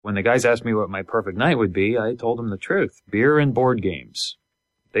When the guys asked me what my perfect night would be, I told them the truth. Beer and board games.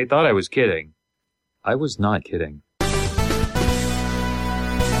 They thought I was kidding. I was not kidding.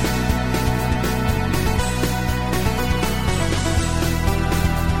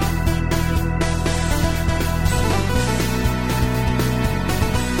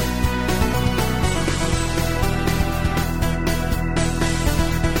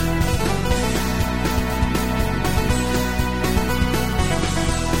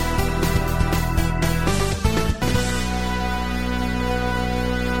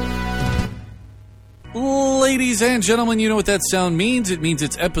 Ladies and gentlemen, you know what that sound means. It means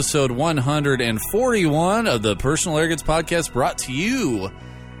it's episode 141 of the Personal Arrogance Podcast, brought to you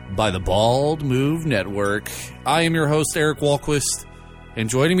by the Bald Move Network. I am your host, Eric Walquist, and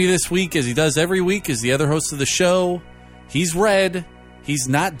joining me this week, as he does every week, is the other host of the show. He's red. He's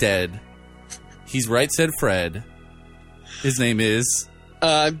not dead. He's Right Said Fred. His name is...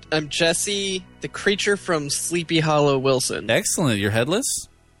 I'm Jesse, the creature from Sleepy Hollow Wilson. Excellent. You're headless?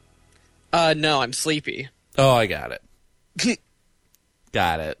 No, I'm sleepy. Oh, I got it.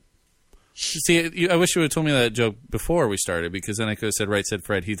 Got it. See, I wish you would have told me that joke before we started, because then I could have said, Right Said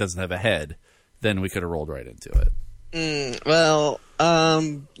Fred, he doesn't have a head. Then we could have rolled right into it.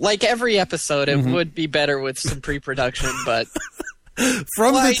 Like every episode, it would be better with some pre-production, but...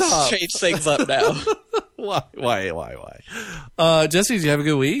 From the top. Change things up now. Why? Jesse, did you have a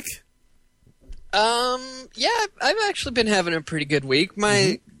good week? Yeah, I've actually been having a pretty good week.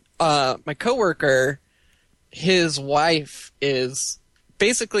 My coworker, his wife is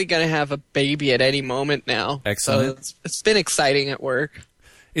basically going to have a baby at any moment now. Excellent. So it's been exciting at work.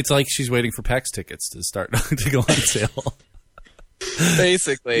 It's like she's waiting for PAX tickets to start to go on sale.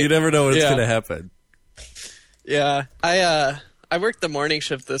 Basically. You never know when it's going to happen. Yeah. I worked the morning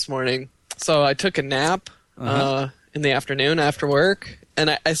shift this morning, so I took a nap in the afternoon after work,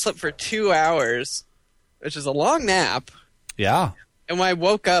 and I slept for 2 hours, which is a long nap. Yeah. And when I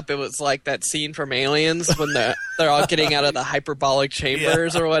woke up, it was like that scene from Aliens when they're all getting out of the hyperbolic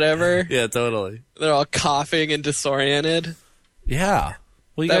chambers or whatever. Yeah, totally. They're all coughing and disoriented. Yeah.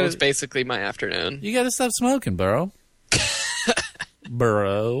 Well, that was basically my afternoon. You got to stop smoking, Burrow.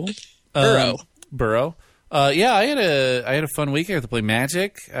 Burrow. Yeah, I had a fun week. I got to play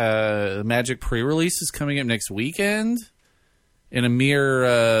Magic. The Magic pre-release is coming up next weekend. In a mere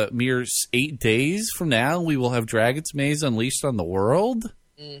 8 days from now, we will have Dragon's Maze unleashed on the world.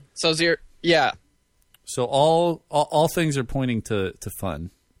 So So all things are pointing to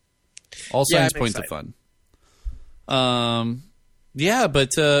fun. All signs point to fun. But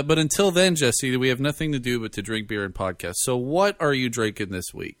until then, Jesse, we have nothing to do but to drink beer and podcast. So what are you drinking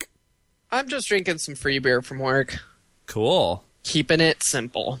this week? I'm just drinking some free beer from work. Cool. Keeping it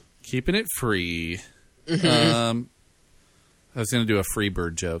simple. Keeping it free. I was going to do a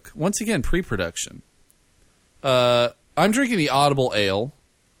Freebird joke. Once again, pre-production. I'm drinking the Audible Ale,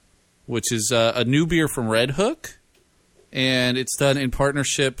 which is a new beer from Red Hook, and it's done in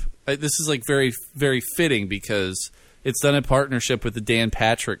partnership. This is like very, very fitting because it's done in partnership with the Dan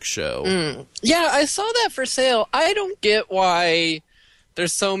Patrick Show. Yeah, I saw that for sale. I don't get why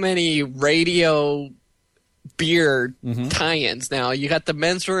there's so many radio beer tie-ins now. You got the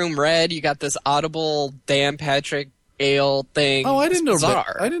Men's Room Red, you got this Audible Dan Patrick Ale thing. Oh, I didn't know.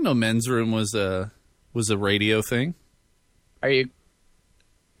 Bizarre. I didn't know Men's Room was a radio thing. Are you?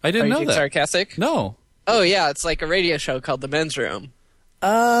 I didn't know that. Sarcastic? No. Oh yeah, it's like a radio show called The Men's Room.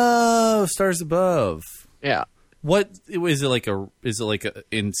 Oh, Stars Above. Yeah. What is it like? Is it like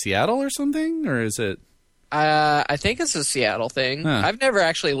in Seattle or something, or is it? I think it's a Seattle thing. Huh. I've never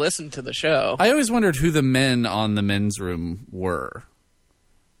actually listened to the show. I always wondered who the men on The Men's Room were.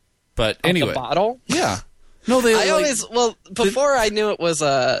 But anyway, the bottle. Yeah. No, before I knew it was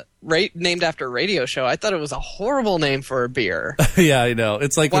named after a radio show, I thought it was a horrible name for a beer. Yeah, I know.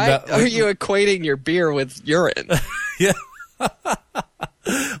 It's like, why are you equating your beer with urine? Yeah.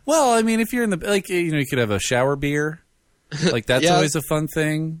 Well, I mean, if you're in the you could have a shower beer. Like that's always a fun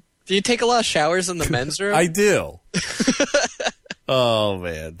thing. Do you take a lot of showers in the men's room? I do. Oh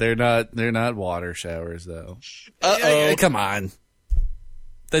man, they're not water showers though. Uh-oh. Come on.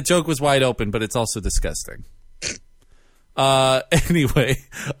 That joke was wide open, but it's also disgusting. Anyway,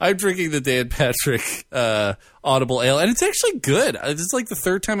 I'm drinking the Dan Patrick Audible Ale, and it's actually good. It's like the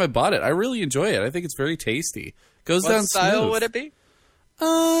third time I bought it. I really enjoy it. I think it's very tasty. Goes down smooth. What style would it be?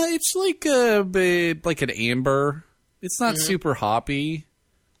 It's like an amber. It's not super hoppy.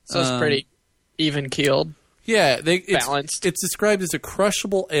 So it's pretty even keeled. Yeah, balanced. It's described as a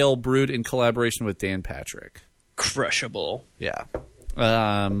crushable ale brewed in collaboration with Dan Patrick. Crushable. Yeah.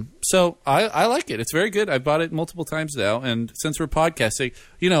 So I like it. It's very good. I've bought it multiple times now. And since we're podcasting,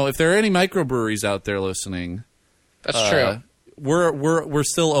 if there are any microbreweries out there listening, That's true. We're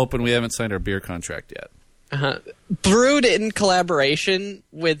still open. We haven't signed our beer contract yet. Brewed in collaboration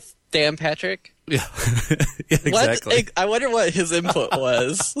with Dan Patrick. Yeah, yeah, exactly. I wonder what his input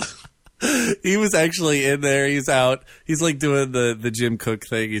was. He was actually in there. He's out. He's like doing the Jim Cook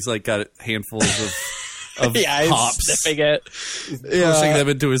thing. He's like got handfuls of yeah, hops, he's sniffing it, pushing them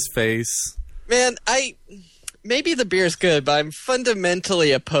into his face. Man, maybe the beer's good, but I'm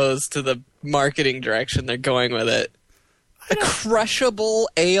fundamentally opposed to the marketing direction they're going with it. A crushable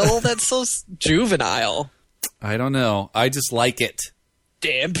ale? That's so juvenile. I don't know. I just like it.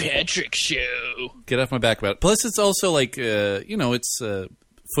 Dan Patrick Show. Get off my back about it. Plus, it's also like, it's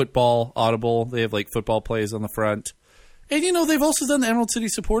football audible. They have like football plays on the front. And, they've also done the Emerald City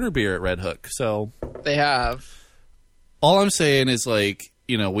supporter beer at Red Hook. So they have. All I'm saying is like,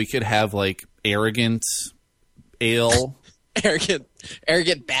 we could have like arrogant ale. arrogant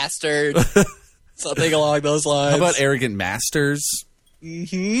bastard. Something along those lines. How about arrogant masters?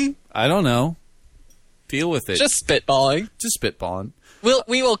 Mm-hmm. I don't know. Deal with it. Just spitballing.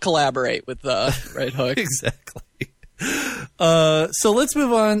 We will collaborate with Red Hook. Exactly. So let's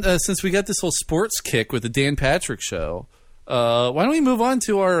move on. Since we got this whole sports kick with the Dan Patrick Show, why don't we move on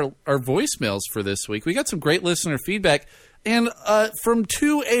to our voicemails for this week? We got some great listener feedback, and from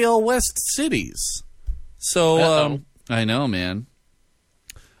 2 AL West cities. So I know, man.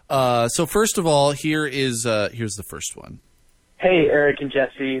 So first of all, here's the first one. Hey, Eric and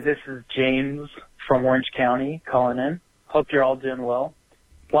Jesse. This is James from Orange County calling in. Hope you're all doing well.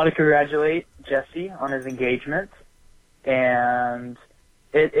 Want to congratulate Jesse on his engagement. And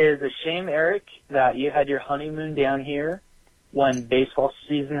it is a shame, Eric, that you had your honeymoon down here when baseball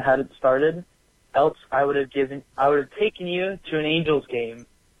season hadn't started. Else, I would have taken you to an Angels game.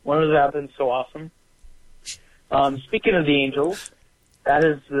 When would that have been so awesome? Speaking of the Angels, that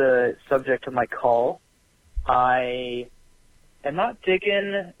is the subject of my call. I am not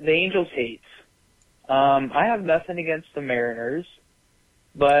digging the Angels hate. I have nothing against the Mariners,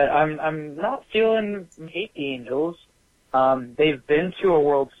 but I'm not feeling hate the Angels. They've been to a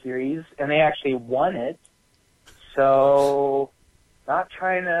World Series, and they actually won it. So, not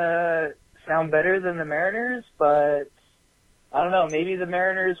trying to sound better than the Mariners, but I don't know. Maybe the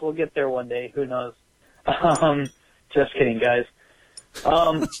Mariners will get there one day. Who knows? Just kidding, guys.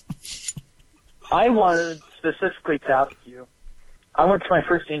 I wanted specifically to ask you. I went to my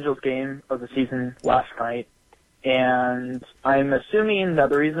first Angels game of the season last night, and I'm assuming that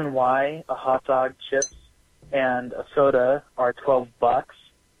the reason why a hot dog, chips, and a soda are $12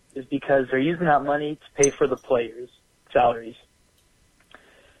 is because they're using that money to pay for the players' salaries.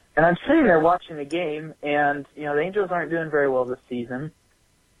 And I'm sitting there watching the game, and the Angels aren't doing very well this season.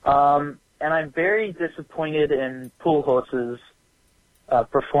 And I'm very disappointed in Pujols'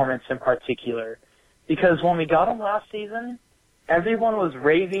 performance in particular, because when we got him last season, everyone was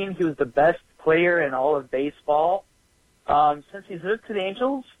raving he was the best player in all of baseball. Since he's moved to the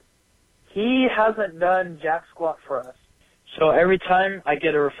Angels, he hasn't done jack squat for us. So every time I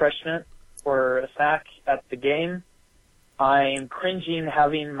get a refreshment or a snack at the game, I'm cringing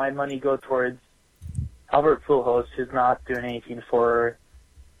having my money go towards Albert Pujols, who's not doing anything for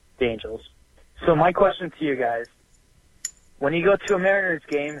the Angels. So my question to you guys, when you go to a Mariners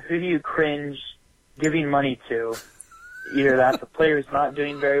game, who do you cringe giving money to? Either that's a player who's not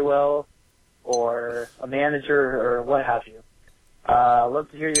doing very well, or a manager, or what have you. Love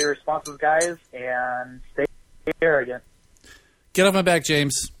to hear your responses, guys, and stay arrogant. Get off my back,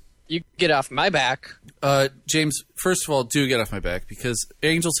 James. You get off my back. James, first of all, do get off my back, because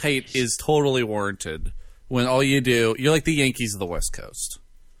Angels hate is totally warranted when all you do, you're like the Yankees of the West Coast.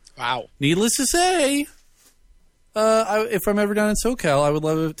 Wow. Needless to say, if I'm ever down in SoCal, I would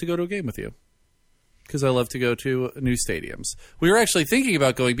love to go to a game with you, because I love to go to new stadiums. We were actually thinking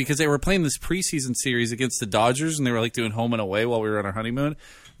about going because they were playing this preseason series against the Dodgers, and they were like doing home and away while we were on our honeymoon.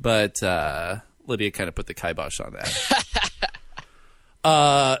 But Lydia kind of put the kibosh on that.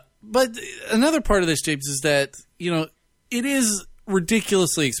 But another part of this, James, is that it is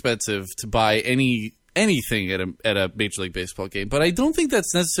ridiculously expensive to buy anything at a Major League Baseball game. But I don't think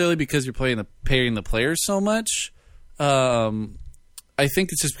that's necessarily because you're paying the players so much. I think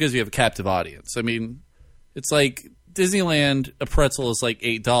it's just because you have a captive audience. I mean, it's like Disneyland, a pretzel is like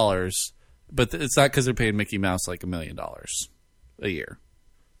 $8, but it's not because they're paying Mickey Mouse like $1 million a year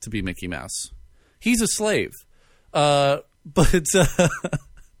to be Mickey Mouse. He's a slave. But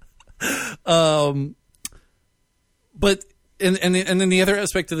and then the other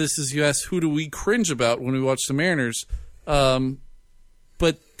aspect of this is you ask, who do we cringe about when we watch the Mariners?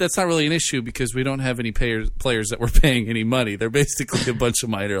 But that's not really an issue because we don't have any players that we're paying any money. They're basically a bunch of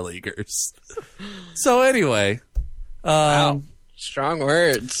minor leaguers. So anyway. Wow. Strong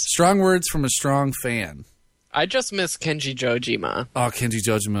words. Strong words from a strong fan. I just miss Kenji Jojima. Oh, Kenji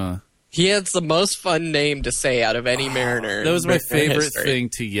Jojima. He has the most fun name to say out of any Mariner. That was my favorite thing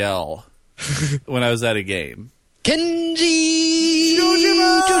to yell when I was at a game. Kenji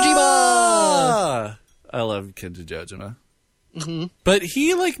Jojima! I love Kenji Jojima. Mm-hmm. But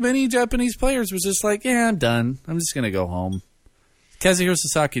he, like many Japanese players, was just like, yeah, I'm done. I'm just going to go home. Kazuhiro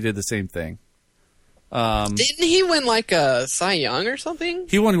Sasaki did the same thing. Didn't he win like a Cy Young or something?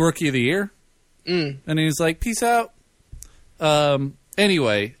 He won Rookie of the Year. And he was like, peace out.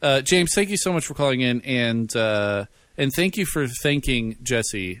 Anyway, James, thank you so much for calling in, and thank you for thanking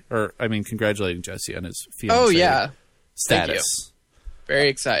Jesse, congratulating Jesse on his fiancé status. Thank you. Very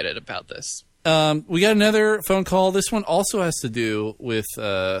excited about this. We got another phone call. This one also has to do with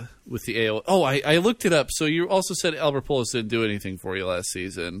the AL. Oh, I looked it up. So you also said Albert Pujols didn't do anything for you last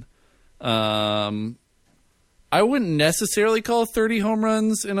season. I wouldn't necessarily call 30 home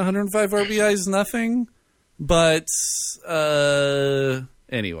runs and 105 RBIs nothing, but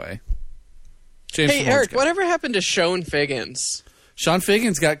anyway. James, hey, Eric, whatever happened to Sean Figgins? Sean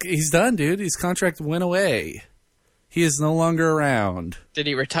Figgins he's done, dude. His contract went away. He is no longer around. Did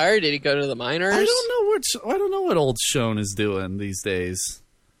he retire? Did he go to the minors? I don't know what old Sean is doing these days.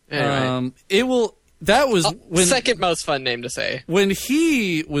 Anyway. That was when second most fun name to say. When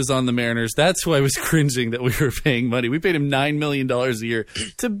he was on the Mariners, that's why I was cringing that we were paying money. We paid him $9 million a year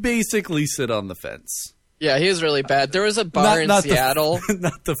to basically sit on the fence. Yeah, he was really bad. There was a bar in Seattle.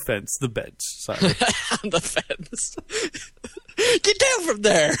 Not the fence, the bench. Sorry. On the fence. Get down from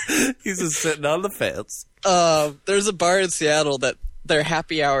there. He's just sitting on the fence. There's a bar in Seattle that their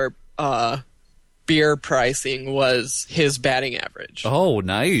happy hour beer pricing was his batting average. Oh,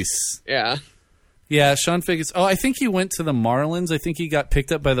 nice. Yeah. Yeah, Sean Figgins. Oh, I think he went to the Marlins. I think he got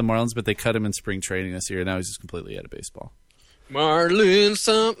picked up by the Marlins, but they cut him in spring training this year. Now he's just completely out of baseball. Marlins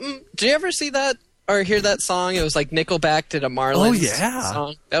something. Did you ever see that or hear that song? It was like Nickelback did a Marlins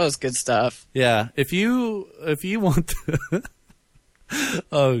song. That was good stuff. Yeah. If you want to...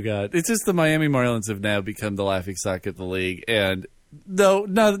 Oh, God. It's just the Miami Marlins have now become the laughingstock of the league, and no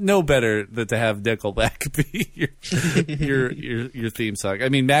better than to have Nickelback be your theme song. I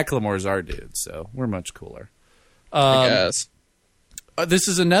mean, Macklemore's our dude, so we're much cooler. I guess. This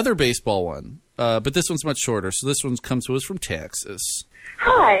is another baseball one, but this one's much shorter. So this one comes to us from Texas.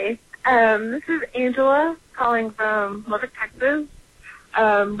 Hi, this is Angela calling from Lubbock, Texas,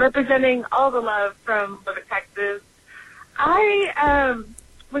 representing all the love from Lubbock, Texas. I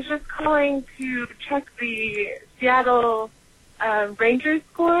was just calling to check the Seattle Rangers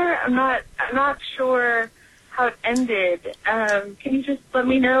score. I'm not sure how it ended. Can you just let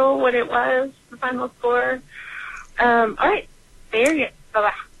me know what it was, the final score? All right, there you go.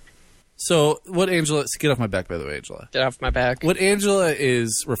 Bye-bye. So what Angela... Get off my back, by the way, Angela. Get off my back. What Angela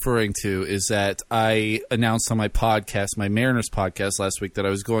is referring to is that I announced on my podcast, my Mariners podcast last week, that I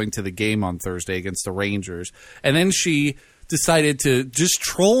was going to the game on Thursday against the Rangers. And then she decided to just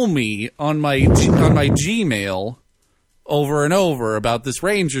troll me on my Gmail over and over about this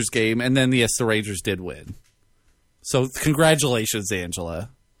Rangers game. And then, yes, the Rangers did win. So congratulations, Angela.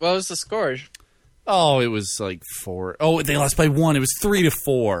 What was the score? Oh, it was like 4. Oh, they lost by 1. It was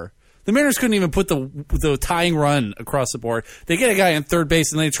 3-4. The Mariners couldn't even put the tying run across the board. They get a guy on third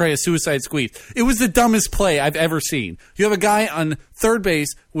base, and they try a suicide squeeze. It was the dumbest play I've ever seen. You have a guy on third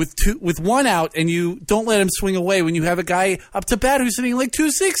base with one out, and you don't let him swing away when you have a guy up to bat who's hitting like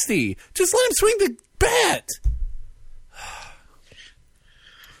 260. Just let him swing the bat.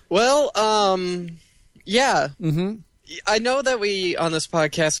 Well, yeah. Mm-hmm. I know that we, on this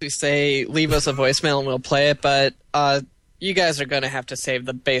podcast, we say, leave us a voicemail and we'll play it, but you guys are going to have to save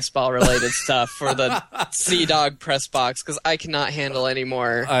the baseball-related stuff for the Sea-Dog press box, because I cannot handle any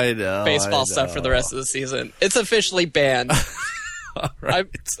more baseball stuff for the rest of the season. It's officially banned. All right.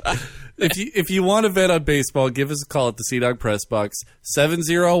 If you want to bet on baseball, give us a call at the Sea-Dog press box,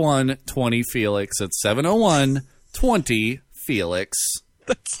 701-20-FELIX. That's 701-20-FELIX.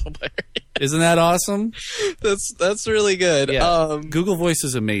 That's hilarious. Isn't that awesome? That's really good. Yeah. Google Voice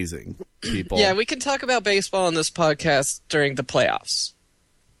is amazing, people. Yeah, we can talk about baseball on this podcast during the playoffs.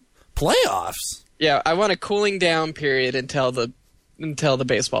 Playoffs? Yeah, I want a cooling down period until the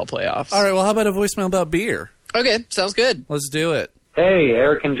baseball playoffs. All right, well, how about a voicemail about beer? Okay, sounds good. Let's do it. Hey,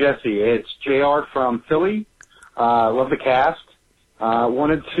 Eric and Jesse. It's JR from Philly. Love the cast.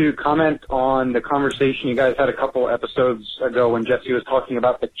 Wanted to comment on the conversation you guys had a couple episodes ago when Jesse was talking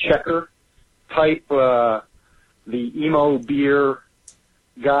about the checker type, the emo beer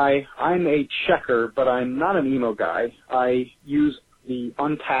guy. I'm a checker, but I'm not an emo guy. I use the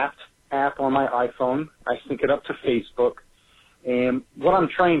Untapped app on my iPhone. I sync it up to Facebook. And what I'm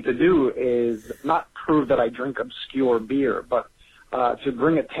trying to do is not prove that I drink obscure beer, but to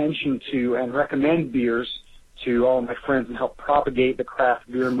bring attention to and recommend beers to all of my friends and help propagate the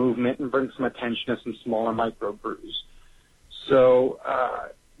craft beer movement and bring some attention to some smaller microbrews. So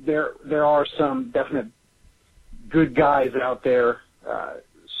there are some definite good guys out there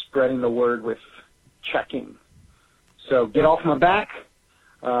spreading the word with checking. So get off my back.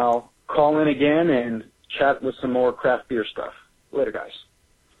 I'll call in again and chat with some more craft beer stuff. Later, guys.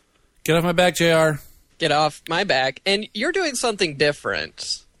 Get off my back, JR. Get off my back. And you're doing something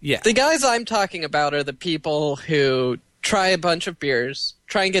different. Yeah. The guys I'm talking about are the people who try a bunch of beers,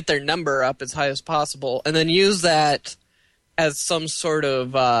 try and get their number up as high as possible, and then use that as some sort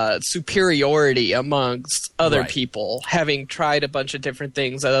of superiority amongst other people, having tried a bunch of different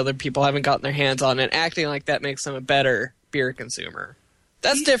things that other people haven't gotten their hands on, and acting like that makes them a better beer consumer.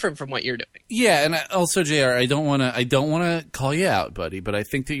 That's different from what you're doing. Yeah, and also, JR, I don't want to call you out, buddy, but I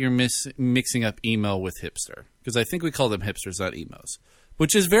think that you're mixing up emo with hipster, because I think we call them hipsters, not emos,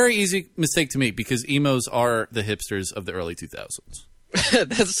 which is a very easy mistake to make because emos are the hipsters of the early 2000s.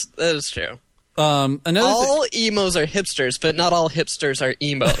 That is true. All emos are hipsters, but not all hipsters are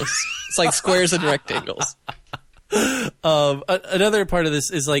emos. It's like squares and rectangles. Another part of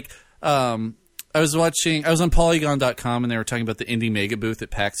this is like I was on Polygon.com and they were talking about the Indie Mega booth at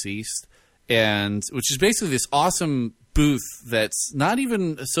PAX East, and which is basically this awesome booth that's not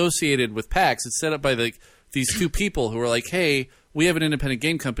even associated with PAX. It's set up by these two people who are like, hey, we have an independent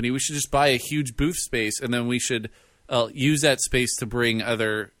game company. We should just buy a huge booth space, and then we should use that space to bring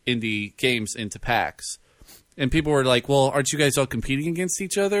other indie games into PAX. And people were like, well, aren't you guys all competing against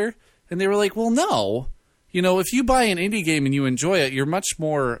each other? And they were like, well, no. You know, if you buy an indie game and you enjoy it, you're much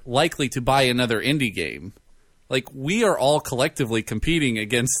more likely to buy another indie game. Like, we are all collectively competing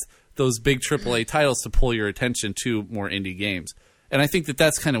against those big AAA titles to pull your attention to more indie games. And I think that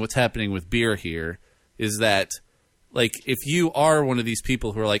that's kind of what's happening with beer here, is that, like, if you are one of these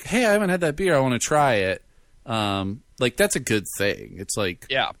people who are like, hey, I haven't had that beer, I want to try it, like, that's a good thing. It's like,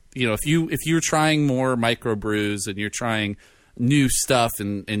 yeah, you know, if you're trying more microbrews and you're trying new stuff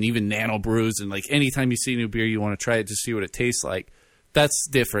and even nano brews, and like anytime you see new beer you want to try it to see what it tastes like, that's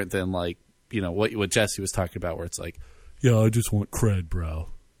different than like, you know, what Jesse was talking about, where it's like, yeah, I just want cred, bro.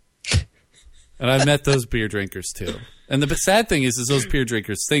 And I've met those beer drinkers too, and the sad thing is those beer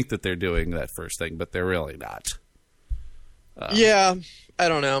drinkers think that they're doing that first thing, but they're really not. Yeah, I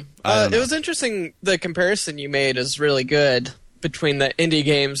don't know. I don't know. It was interesting. The comparison you made is really good between the indie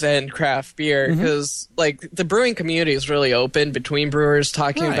games and craft beer, because like the brewing community is really open between brewers,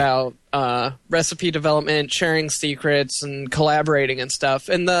 talking about recipe development, sharing secrets, and collaborating and stuff.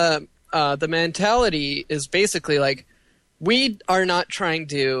 And the mentality is basically like, we are not trying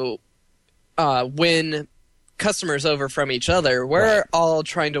to win customers over from each other. We're all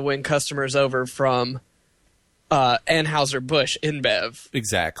trying to win customers over from Anheuser-Busch InBev.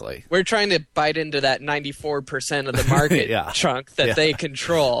 Exactly. We're trying to bite into that 94% of the market chunk that they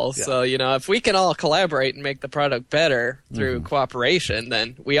control. Yeah. So, you know, if we can all collaborate and make the product better through cooperation,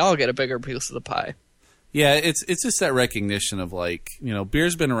 then we all get a bigger piece of the pie. Yeah, it's just that recognition of, like, you know,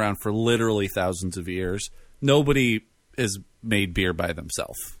 beer's been around for literally thousands of years. Nobody has made beer by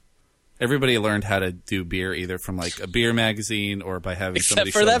themselves. Everybody learned how to do beer either from like a beer magazine or by having somebody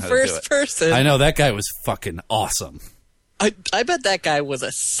show them how to do it. Except for that first person. I know, that guy was fucking awesome. I bet that guy was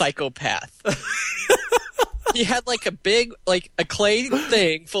a psychopath. He had like a big, like a clay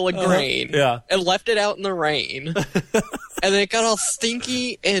thing full of grain and left it out in the rain. And then it got all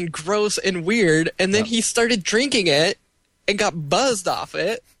stinky and gross and weird. And then he started drinking it and got buzzed off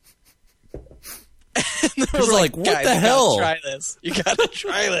it. And I was like, what the hell? You gotta try this. You gotta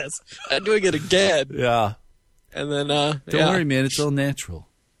try this. I'm doing it again. Yeah. And then, don't worry, man. It's all natural.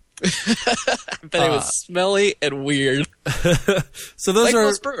 But it was smelly and weird. So those like are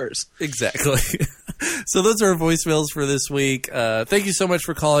most brewers. Exactly. So those are our voicemails for this week. Thank you so much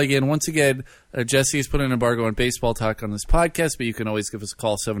for calling in. Once again, Jesse has put an embargo on baseball talk on this podcast, but you can always give us a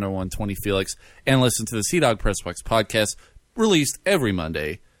call, 701-20-FELIX, and listen to the Sea Dog Press Box podcast, released every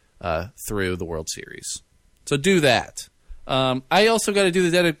Monday through the World Series. So do that. I also got to do the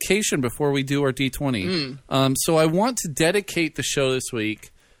dedication before we do our D20. So I want to dedicate the show this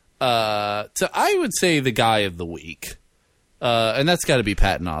week to, I would say, the guy of the week. And that's got to be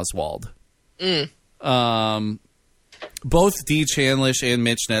Patton Oswalt. Both Dee Chandlish and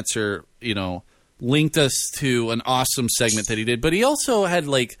Mitch Netzer, you know, linked us to an awesome segment that he did. But he also had,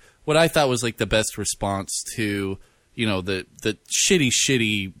 like, what I thought was, like, the best response to the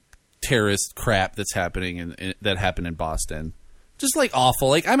shitty terrorist crap that's happening that happened in Boston. Just like awful.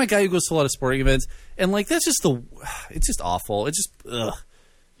 Like, I'm a guy who goes to a lot of sporting events, and like that's just it's just awful. It's just ugh.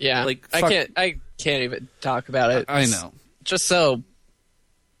 Yeah, like I can't even talk about it. I know. Just so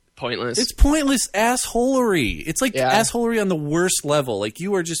pointless. It's pointless assholery. It's like assholery on the worst level. Like,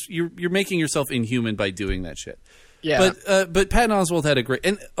 you are just you're making yourself inhuman by doing that shit. Yeah. But Patton Oswalt had a great,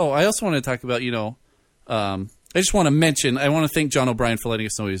 and I also want to talk about I just want to mention, I want to thank John O'Brien for letting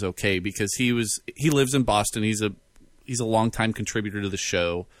us know he's okay, because he lives in Boston. He's a longtime contributor to the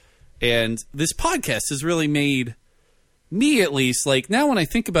show, and this podcast has really made me, at least, like, now when I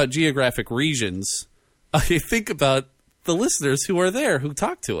think about geographic regions, I think about the listeners who are there, who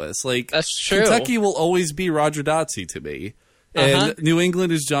talk to us. Like, that's true. Kentucky will always be Roger Dotsey to me. And New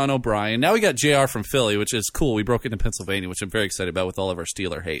England is John O'Brien. Now we got JR from Philly, which is cool. We broke into Pennsylvania, which I'm very excited about with all of our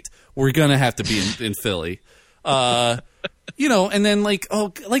Steeler hate. We're going to have to be in Philly. And then like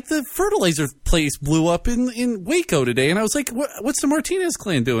the fertilizer place blew up in Waco today. And I was like, what's the Martinez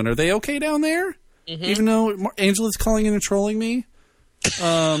clan doing? Are they okay down there? Mm-hmm. Even though Angela's calling in and trolling me.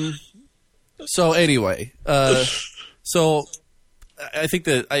 So anyway, so I think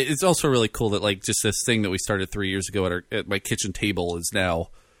that it's also really cool that, like, just this thing that we started 3 years ago at my kitchen table is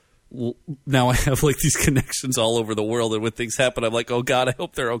now I have, like, these connections all over the world, and when things happen, I'm like, oh God, I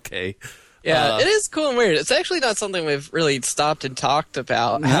hope they're okay. Yeah, it is cool and weird. It's actually not something we've really stopped and talked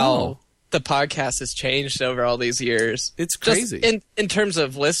about, how the podcast has changed over all these years. It's crazy. Just in terms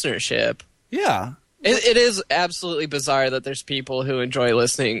of listenership. Yeah. It is absolutely bizarre that there's people who enjoy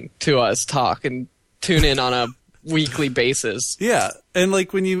listening to us talk and tune in on a weekly basis. Yeah, and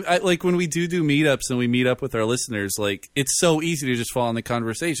like when we do meetups and we meet up with our listeners, like, it's so easy to just fall in the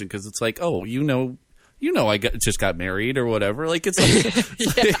conversation, because it's like, oh, I just got married or whatever. Like, it's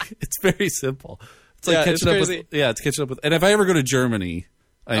like, it's very simple. It's like catching up with, it's catching up with. And if I ever go to Germany,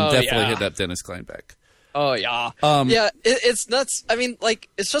 I'm definitely hitting up Dennis Kleinbeck. Oh yeah, it's nuts. I mean, like,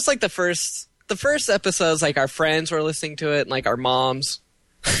 it's just like the first episodes, like, our friends were listening to it, and like our moms.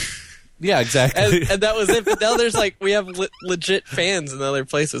 Yeah, exactly. And that was it. But now there's like, we have legit fans in other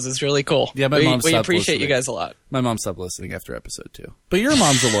places. It's really cool. Yeah, my mom stopped we appreciate listening. You guys a lot. My mom stopped listening after episode 2. But your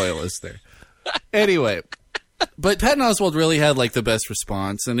mom's a loyalist there. Anyway, but Patton Oswalt really had, like, the best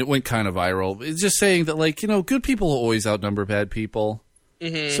response, and it went kind of viral. It's just saying that, like, good people will always outnumber bad people.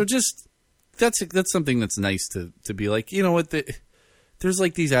 Mm-hmm. So just that's something that's nice to be like, you know what, there's,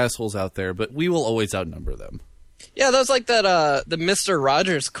 like, these assholes out there, but we will always outnumber them. Yeah, that was like that. The Mr.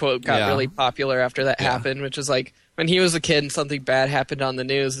 Rogers quote got really popular after that happened, which is like, when he was a kid and something bad happened on the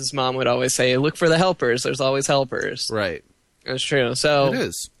news, his mom would always say, "Look for the helpers. There's always helpers." Right. It's true. So it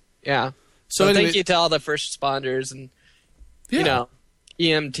is. Yeah. So anyway, thank you to all the first responders and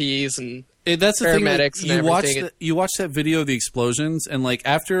EMTs and that's the paramedics thing, and everything. You watch that video of the explosions, and, like,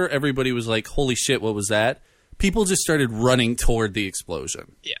 after everybody was like, "Holy shit, what was that?" People just started running toward the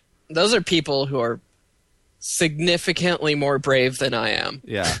explosion. Yeah, those are people who are significantly more brave than I am.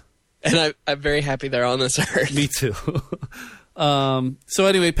 Yeah. And I'm very happy they're on this earth. Me too. So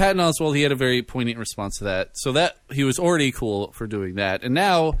anyway, Patton Oswalt, he had a very poignant response to that. So that he was already cool for doing that. And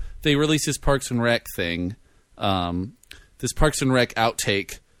now they released this Parks and Rec thing, this Parks and Rec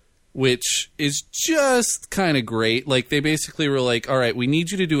outtake, which is just kind of great. Like, they basically were like, all right, we need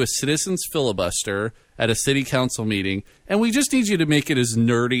you to do a citizens filibuster at a city council meeting, and we just need you to make it as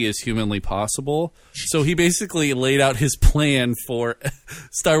nerdy as humanly possible. So he basically laid out his plan for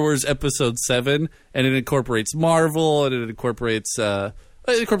Star Wars Episode 7, and it incorporates Marvel, and it incorporates a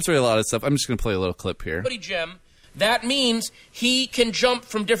lot of stuff. I'm just going to play a little clip here. Gem. That means he can jump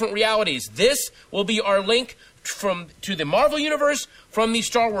from different realities. This will be our link to the Marvel universe from the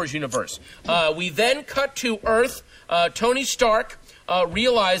Star Wars universe. We then cut to Earth. Tony Stark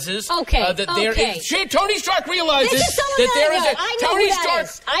realizes that there is... Tony Stark realizes that there is a... Tony Stark...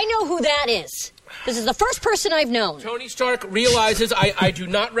 I know who that is. This is the first person I've known. Tony Stark realizes... I do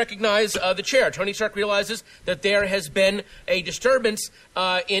not recognize the chair. Tony Stark realizes that there has been a disturbance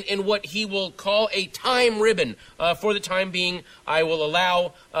in what he will call a time ribbon. For the time being, I will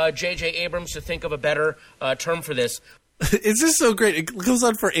allow J.J. Abrams to think of a better term for this. It's just so great. It goes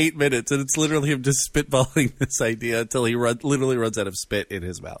on for 8 minutes, and it's literally him just spitballing this idea until he literally runs out of spit in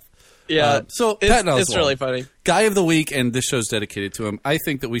his mouth. Yeah, so Patton Oswalt, it's really funny. Guy of the week, and this show's dedicated to him. I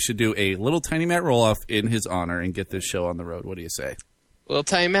think that we should do a little tiny Matt Roloff in his honor and get this show on the road. What do you say? Little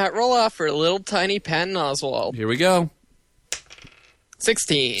tiny Matt Roloff for little tiny Patton Oswalt. Here we go.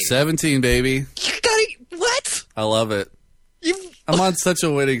 16. 17, baby. You got it. What? I love it. I'm on such a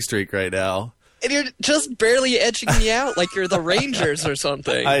winning streak right now. And you're just barely edging me out like you're the Rangers or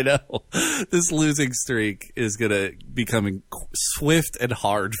something. I know. This losing streak is going to become swift and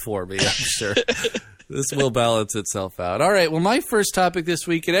hard for me, I'm sure. This will balance itself out. All right. Well, my first topic this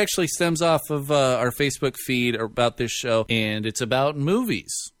week, it actually stems off of our Facebook feed about this show, and it's about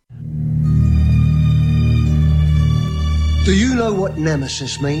movies. Do you know what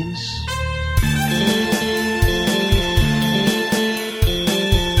nemesis means?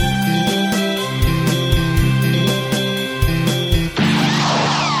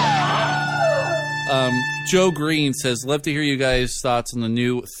 Joe Green says, love to hear you guys' thoughts on the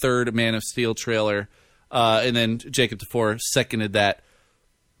new third Man of Steel trailer. And then Jacob DeFore seconded that.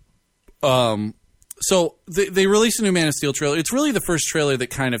 So they released a new Man of Steel trailer. It's really the first trailer that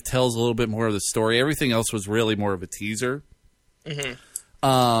kind of tells a little bit more of the story. Everything else was really more of a teaser. Mm-hmm.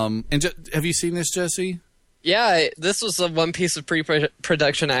 And have you seen this, Jesse? Yeah, this was the one piece of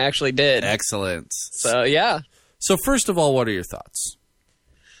pre-production I actually did. Excellent. So, yeah. So first of all, what are your thoughts?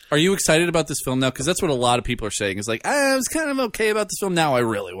 Are you excited about this film now? Because that's what a lot of people are saying. Is like, I was kind of okay about this film. Now I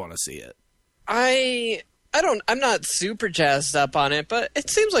really want to see it. I'm not super jazzed up on it, but it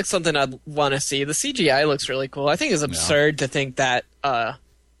seems like something I'd want to see. The CGI looks really cool. I think it's absurd to think that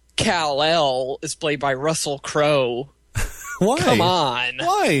Kal-El is played by Russell Crowe. Why? Come on.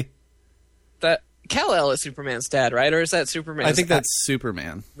 Why? That Kal-El is Superman's dad, right? Or is that Superman's I think that's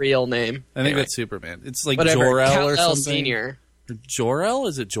Superman. Real name? I think that's Superman. It's like Whatever. Jor-El Kal-El or something. Senior. Jor-El?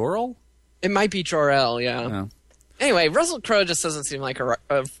 Is it Jor-El? It might be Jor-El, yeah. No. Anyway, Russell Crowe just doesn't seem like a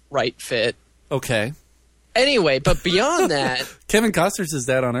right fit. Okay. Anyway, but beyond that... Kevin Costner's his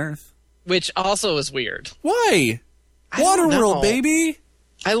dad on Earth. Which also is weird. Why? Waterworld, baby!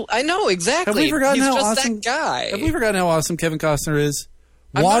 I know, exactly. Have we forgotten He's how just awesome... that guy. Have we forgotten how awesome Kevin Costner is?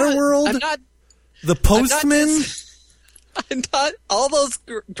 Waterworld? The Postman? I'm not... All those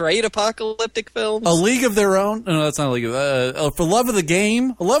great apocalyptic films? A League of Their Own? No, that's not a League of... For Love of the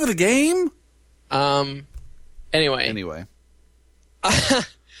Game? A Love of the Game? Anyway.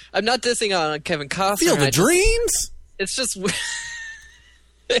 I'm not dissing on Kevin Costner. Field of Dreams? It's just...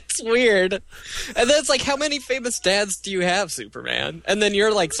 It's weird. And then it's like, how many famous dads do you have, Superman? And then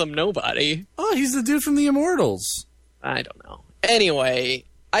you're like some nobody. Oh, he's the dude from The Immortals. I don't know. Anyway,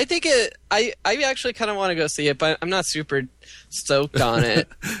 I think I actually kind of want to go see it, but I'm not super stoked on it.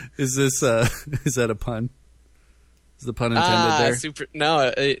 Is that a pun? Is the pun intended there?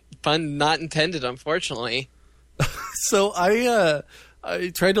 No, pun not intended, unfortunately. So I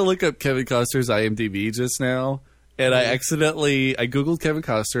tried to look up Kevin Costner's IMDb just now, and I Googled Kevin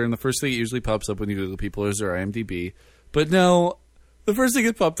Costner, and the first thing that usually pops up when you Google people is their IMDb. But no, the first thing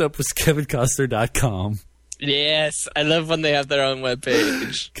that popped up was KevinCostner.com. Yes, I love when they have their own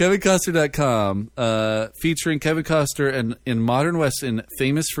webpage. KevinCostner.com, featuring Kevin Costner in Modern Western,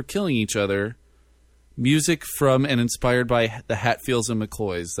 famous for killing each other. Music from and inspired by the Hatfields and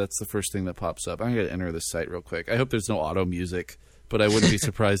McCoys. That's the first thing that pops up. I'm going to enter this site real quick. I hope there's no auto music, but I wouldn't be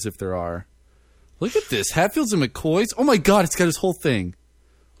surprised if there are. Look at this. Hatfields and McCoys. Oh, my God. It's got his whole thing.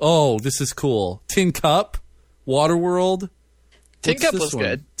 Oh, this is cool. Tin Cup. Waterworld. Tin Cup was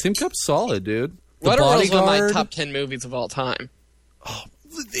good. Tin Cup's solid, dude. Waterworld is one of my top 10 movies of all time. Oh,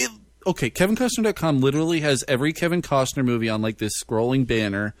 okay, KevinCostner.com literally has every Kevin Costner movie on like this scrolling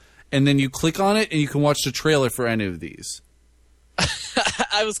banner, and then you click on it and you can watch the trailer for any of these.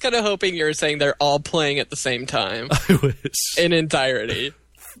 I was kind of hoping you were saying they're all playing at the same time. I wish. In entirety.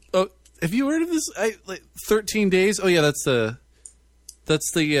 Oh, have you heard of this? 13 Days? Oh, yeah, that's the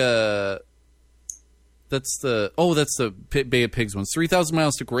Bay of Pigs ones. 3,000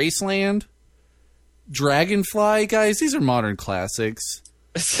 Miles to Graceland. Dragonfly, guys, these are modern classics.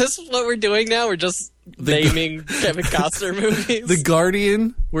 Is this what we're doing now? We're just naming Kevin Costner movies? The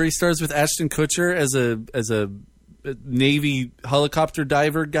Guardian, where he stars with Ashton Kutcher as a Navy helicopter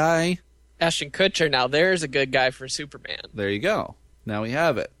diver guy. Ashton Kutcher, now there's a good guy for Superman. There you go. Now we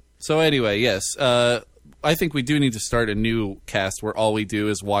have it. So anyway, yes, I think we do need to start a new cast where all we do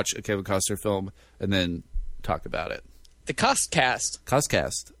is watch a Kevin Costner film and then talk about it. The Costcast.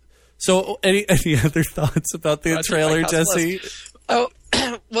 Costcast. So, any other thoughts about the trailer, Jesse? Oh,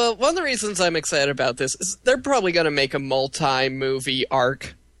 well, one of the reasons I'm excited about this is they're probably going to make a multi-movie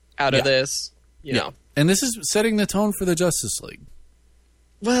arc out of this, you know. And this is setting the tone for the Justice League.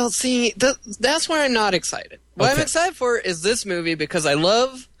 Well, see, that's where I'm not excited. What I'm excited for is this movie because I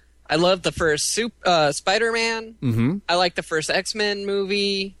love the first Spider-Man. Mm-hmm. I like the first X-Men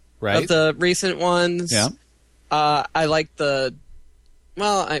movie of the recent ones. Yeah. I like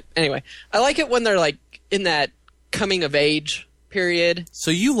anyway, I like it when they're like in that coming of age period.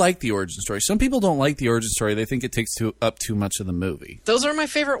 So you like the origin story. Some people don't like the origin story. They think it takes up too much of the movie. Those are my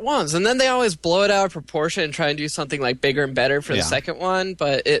favorite ones. And then they always blow it out of proportion and try and do something like bigger and better for the second one,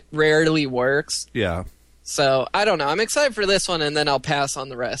 but it rarely works. Yeah. So, I don't know. I'm excited for this one, and then I'll pass on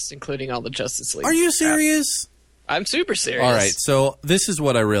the rest, including all the Justice League. Are you serious? I'm super serious. All right, so this is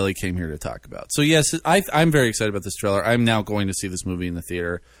what I really came here to talk about. So yes, I'm very excited about this trailer. I'm now going to see this movie in the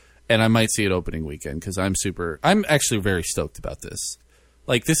theater, and I might see it opening weekend because I'm actually very stoked about this.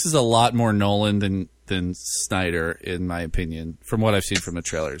 Like, this is a lot more Nolan than Snyder, in my opinion, from what I've seen from the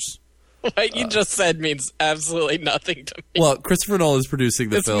trailers. What you just said means absolutely nothing to me. Well, Christopher Nolan is producing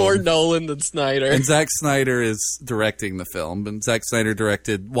the film. It's more Nolan than Snyder. And Zack Snyder is directing the film. And Zack Snyder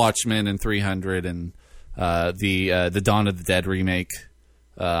directed Watchmen and 300 and the Dawn of the Dead remake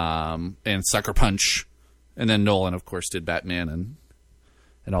and Sucker Punch. And then Nolan, of course, did Batman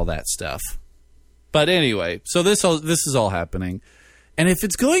and all that stuff. But anyway, so this is all happening. And if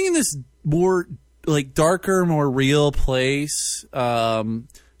it's going in this more like darker, more real place,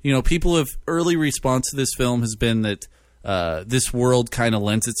 people have early response to this film has been that this world kind of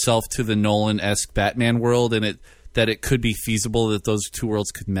lends itself to the Nolan-esque Batman world, and that it could be feasible that those two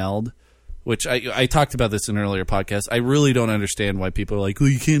worlds could meld. Which I talked about this in an earlier podcast. I really don't understand why people are like, "Oh,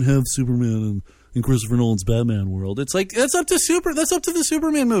 you can't have Superman in Christopher Nolan's Batman world." It's like that's up to the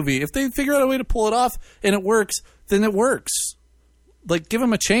Superman movie. If they figure out a way to pull it off and it works, then it works. Like, give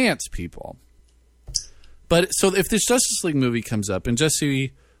them a chance, people. But so if this Justice League movie comes up, and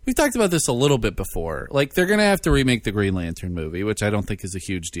Jesse. We've talked about this a little bit before. Like, they're going to have to remake the Green Lantern movie, which I don't think is a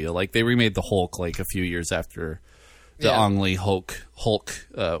huge deal. Like, they remade the Hulk like a few years after the Ang Lee Hulk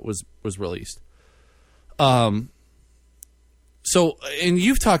was released. So, and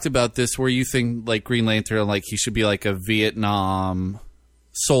you've talked about this where you think like Green Lantern, like he should be like a Vietnam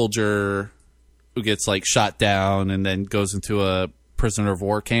soldier who gets like shot down and then goes into a prisoner of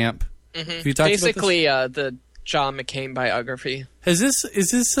war camp. Mm-hmm. Have you talked basically about this? The John McCain biography. Is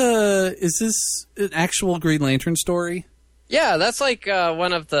this an actual Green Lantern story? Yeah, that's like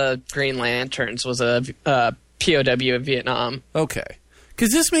one of the Green Lanterns was a POW in Vietnam. Okay,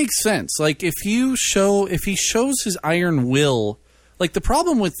 because this makes sense. Like if he shows his iron will, like the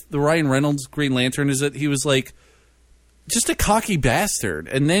problem with the Ryan Reynolds Green Lantern is that he was like just a cocky bastard,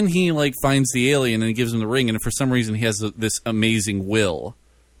 and then he like finds the alien and he gives him the ring, and for some reason he has this amazing will.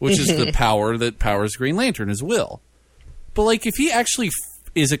 Which is the power that powers Green Lantern, his will. But, like, if he actually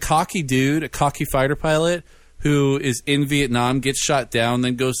is a cocky dude, a cocky fighter pilot, who is in Vietnam, gets shot down,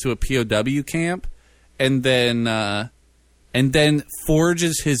 then goes to a POW camp, and then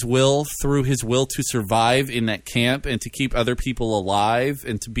forges his will through his will to survive in that camp and to keep other people alive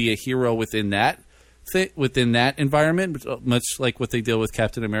and to be a hero within that environment, much like what they did with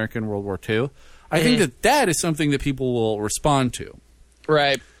Captain America in World War II, I think that is something that people will respond to.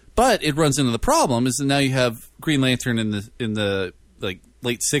 Right. But it runs into the problem is that now you have Green Lantern in the like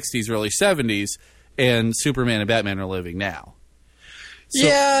late 60s, early 70s, and Superman and Batman are living now. So,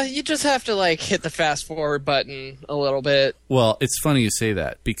 yeah, you just have to like hit the fast forward button a little bit. Well, it's funny you say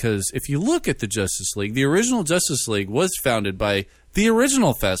that because if you look at the Justice League, the original Justice League was founded by the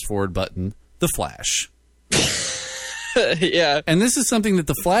original fast forward button, the Flash. Yeah. And this is something that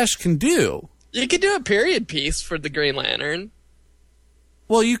the Flash can do. You could do a period piece for the Green Lantern.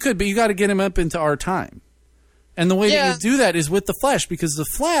 Well, you could, but you got to get him up into our time. And the way that you do that is with the Flash, because the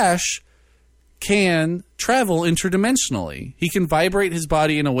Flash can travel interdimensionally. He can vibrate his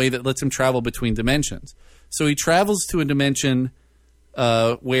body in a way that lets him travel between dimensions. So he travels to a dimension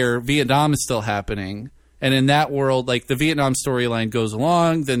where Vietnam is still happening. And in that world, like the Vietnam storyline goes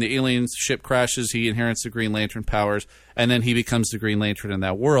along, then the alien ship crashes, he inherits the Green Lantern powers, and then he becomes the Green Lantern in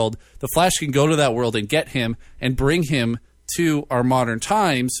that world. The Flash can go to that world and get him and bring him to our modern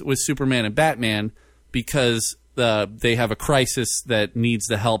times with Superman and Batman because they have a crisis that needs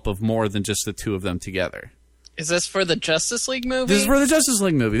the help of more than just the two of them together. Is this for the Justice League movie? This is for the Justice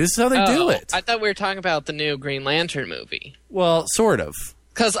League movie. This is how they do it. I thought we were talking about the new Green Lantern movie. Well, sort of.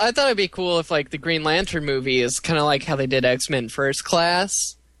 Because I thought it'd be cool if like the Green Lantern movie is kind of like how they did X-Men First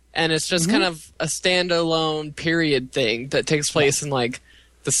Class, and it's just kind of a standalone period thing that takes place in like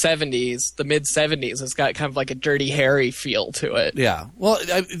the 70s, the mid-70s. It's got kind of like a Dirty Harry feel to it. Yeah. Well,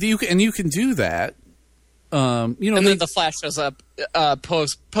 you can do that. And then the Flash shows up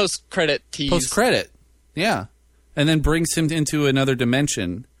post-credit tease. Post-credit, yeah. And then brings him into another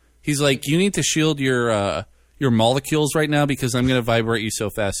dimension. He's like, you need to shield your molecules right now because I'm going to vibrate you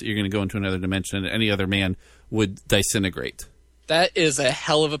so fast that you're going to go into another dimension and any other man would disintegrate. That is a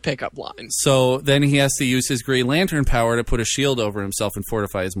hell of a pickup line. So then he has to use his Green Lantern power to put a shield over himself and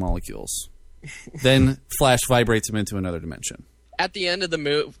fortify his molecules. Then Flash vibrates him into another dimension. at the end of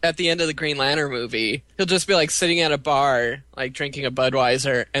the Green Lantern movie, he'll just be like sitting at a bar, like drinking a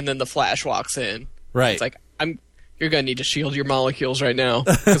Budweiser, and then the Flash walks in. Right. It's like, you're gonna need to shield your molecules right now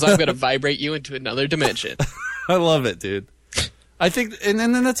because I'm gonna vibrate you into another dimension. I love it, dude. I think, and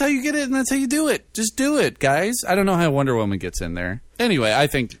then that's how you get it, and that's how you do it. Just do it, guys. I don't know how Wonder Woman gets in there. Anyway, I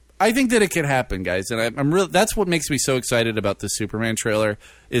think that it can happen, guys, and I'm real. That's what makes me so excited about the Superman trailer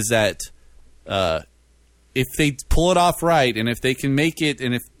is that if they pull it off right, and if they can make it,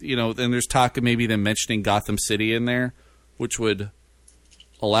 and if then there's talk of maybe them mentioning Gotham City in there, which would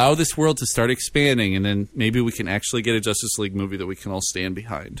allow this world to start expanding, and then maybe we can actually get a Justice League movie that we can all stand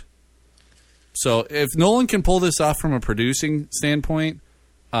behind. So if Nolan can pull this off from a producing standpoint,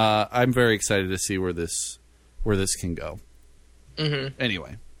 I'm very excited to see where this can go. Mm-hmm.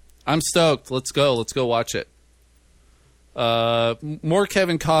 Anyway, I'm stoked. Let's go watch it. More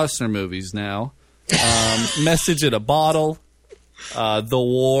Kevin Costner movies now. Message in a Bottle, The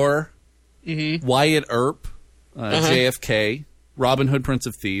War, Wyatt Earp, JFK, Robin Hood, Prince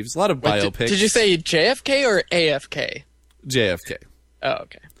of Thieves. A lot of biopics. Did you say JFK or AFK? JFK. Oh,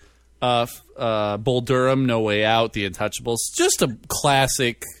 okay. Bull Durham, No Way Out, The Untouchables. Just a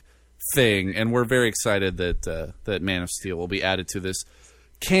classic thing, and we're very excited that Man of Steel will be added to this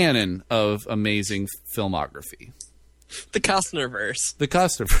canon of amazing filmography. The Costnerverse. The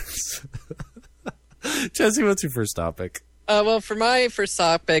Costnerverse. Jesse, what's your first topic? Well, for my first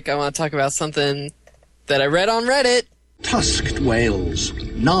topic, I want to talk about something that I read on Reddit. Tusked whales,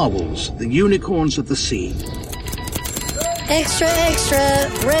 narwhals, the unicorns of the sea. Extra, extra,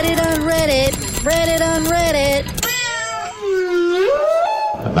 Reddit on Reddit, Reddit on Reddit.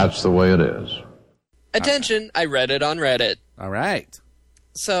 And that's the way it is. Attention, I read it on Reddit. All right.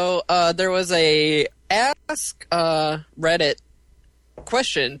 So, there was a Ask Reddit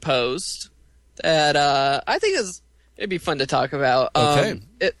question posed that I think it'd be fun to talk about. Okay.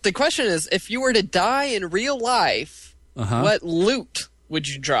 The question is, if you were to die in real life, what loot would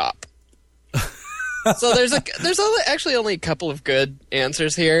you drop? So there's actually only a couple of good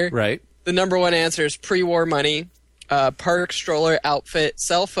answers here. Right. The number one answer is pre-war money, park stroller outfit,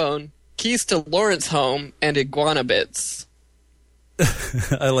 cell phone, keys to Lawrence home, and iguana bits.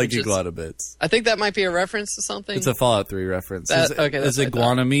 I like iguana bits. I think that might be a reference to something. It's a Fallout 3 reference. There's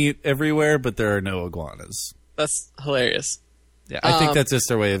iguana meat everywhere, but there are no iguanas. That's hilarious. Yeah, I think that's just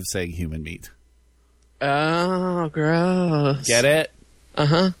their way of saying human meat. Oh, gross. Get it?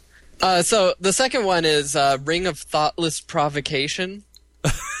 Uh-huh. So the second one is Ring of Thoughtless Provocation.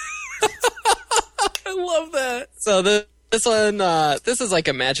 I love that. So this one, this is like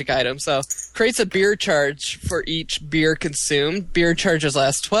a magic item. So creates a beer charge for each beer consumed. Beer charges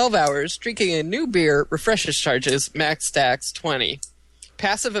last 12 hours. Drinking a new beer refreshes charges. Max stacks 20.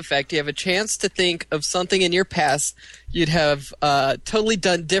 Passive effect, you have a chance to think of something in your past you'd have totally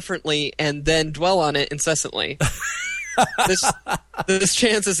done differently and then dwell on it incessantly. This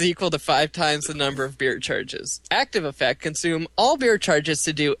chance is equal to 5 times the number of beer charges. Active effect, consume all beer charges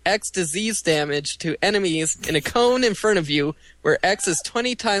to do X disease damage to enemies in a cone in front of you where X is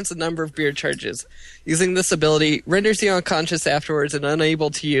 20 times the number of beer charges. Using this ability renders you unconscious afterwards and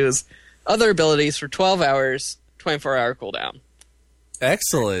unable to use other abilities for 12 hours, 24-hour cooldown.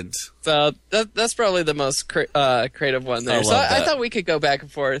 Excellent. So that's probably the most creative one there. I thought we could go back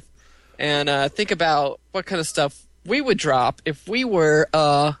and forth and think about what kind of stuff we would drop if we were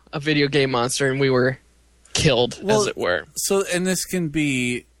a video game monster and we were killed, as it were. So, and this can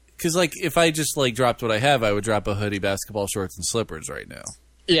be because, like, if I just dropped what I have, I would drop a hoodie, basketball shorts, and slippers right now.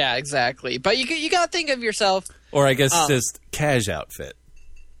 Yeah, exactly. But you got to think of yourself, or I guess just cash outfit,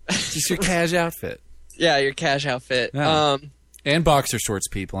 just your cash outfit. Yeah, your cash outfit. Yeah. And boxer shorts,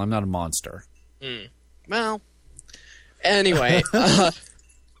 people. I'm not a monster. Well, anyway.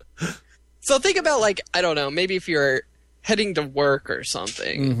 So think about, I don't know, maybe if you're heading to work or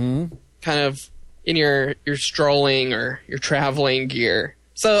something, kind of in your strolling or your traveling gear.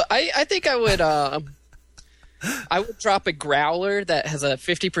 So I think I would drop a growler that has a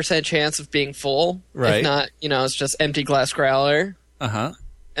 50% chance of being full. Right. If not, it's just empty glass growler. Uh-huh.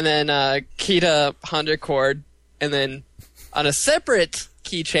 And then key to Honda Accord, and then on a separate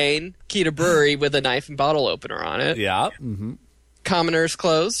keychain, key to brewery with a knife and bottle opener on it. Yeah. Commoner's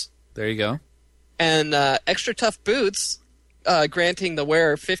clothes. There you go. And extra tough boots, granting the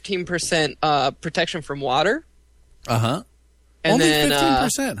wearer 15% protection from water. Uh-huh. And only then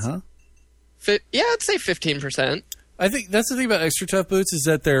 15%, huh? Yeah, I'd say 15%. I think that's the thing about extra tough boots is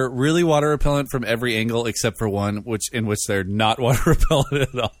that they're really water repellent from every angle except for one, in which they're not water repellent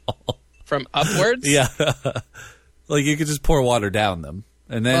at all. From upwards? Yeah. Like you could just pour water down them,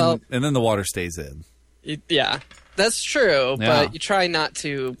 and then the water stays in. Yeah. That's true, Yeah. but you try not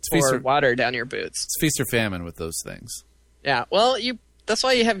to pour water down your boots. It's feast or famine with those things. Yeah, well, that's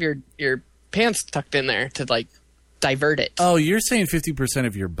why you have your pants tucked in there to, like, divert it. Oh, you're saying 50%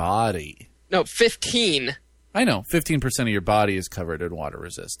 of your body. No, 15. I know. 15% of your body is covered in water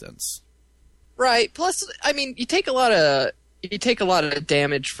resistance. Right. Plus, I mean, you take a lot of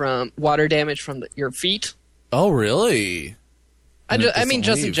damage from water damage from your feet. Oh, really? I mean,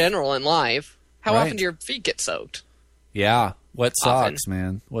 just in general in life. How Right. often do your feet get soaked? Yeah. Wet Often. socks,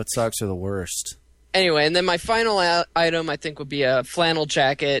 man. Wet socks are the worst. Anyway, and then my final item, I think, would be a flannel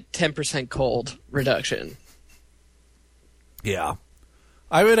jacket, 10% cold reduction. Yeah.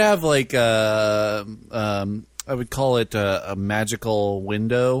 I would have, like, I would call it a magical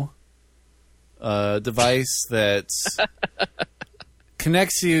window device that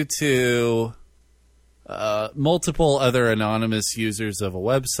connects you to multiple other anonymous users of a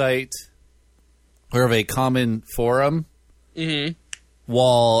website or of a common forum,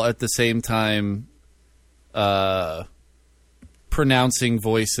 while at the same time pronouncing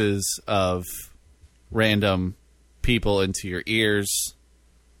voices of random people into your ears,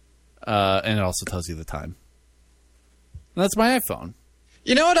 and it also tells you the time. And that's my iPhone.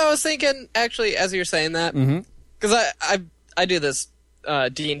 You know what I was thinking, actually, as you're saying that? Because I do this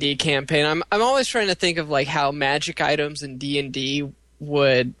D&D campaign. I'm always trying to think of, like, how magic items in D&D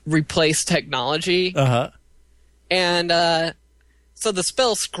would replace technology. And so the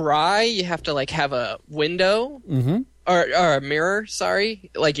spell Scry, you have to, like, have a window or a mirror, sorry.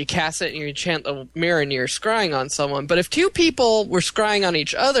 Like, you cast it and you enchant the mirror and you're scrying on someone. But if two people were scrying on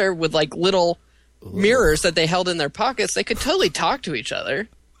each other with, like, little mirrors that they held in their pockets, they could totally talk to each other.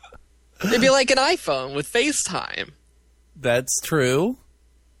 It'd be like an iPhone with FaceTime. That's true.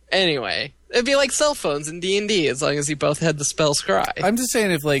 Anyway, it'd be like cell phones in D&D as long as you both had the spell Scry. I'm just saying,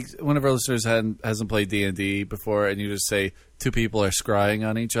 if, like, one of our listeners hasn't played D&D before and you just say two people are scrying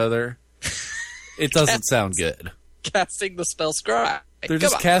on each other, it doesn't sound good. Casting the spell Scry. They're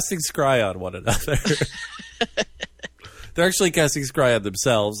just casting scry on one another. They're actually casting scry on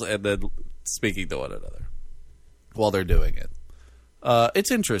themselves and then speaking to one another while they're doing it.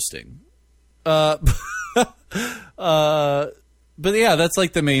 It's interesting. But yeah, that's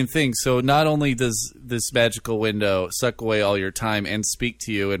like the main thing. So not only does this magical window suck away all your time and speak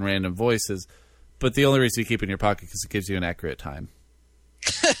to you in random voices, but the only reason you keep it in your pocket is because it gives you an accurate time.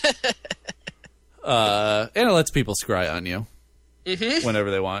 And it lets people scry on you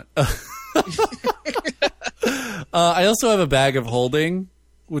whenever they want. I also have a bag of holding,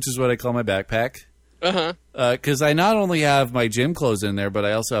 which is what I call my backpack. Because I not only have my gym clothes in there, but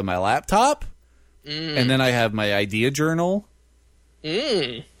I also have my laptop, and then I have my idea journal,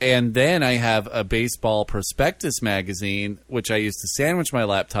 and then I have a baseball prospectus magazine, which I use to sandwich my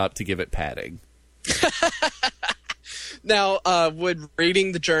laptop to give it padding. Now, would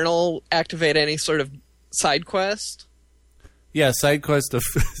reading the journal activate any sort of side quest? Yeah, side quest of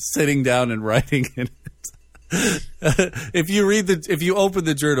sitting down and writing in it. If you open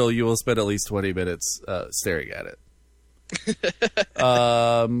the journal, you will spend at least 20 minutes staring at it.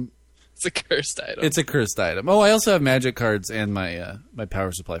 It's a cursed item. It's a cursed item. Oh, I also have magic cards and my my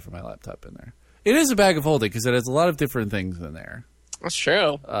power supply for my laptop in there. It is a bag of holding because it has a lot of different things in there. That's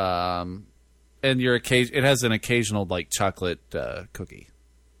true. And it has an occasional, like, chocolate cookie.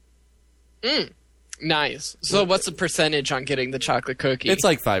 Nice. So what's the percentage on getting the chocolate cookie? It's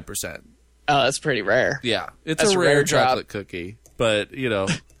like 5%. Oh, that's pretty rare. Yeah, it's That's a rare drop. chocolate cookie. But, you know,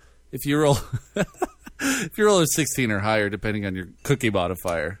 if you roll a 16 or higher, depending on your cookie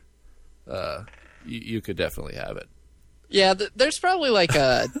modifier, you could definitely have it. Yeah, there's probably like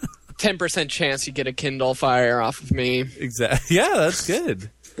a 10% chance you get a Kindle Fire off of me. Exactly. Yeah, that's good.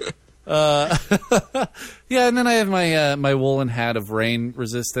 Yeah, and then I have my woolen hat of rain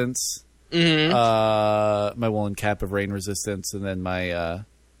resistance. My woolen cap of rain resistance, and then I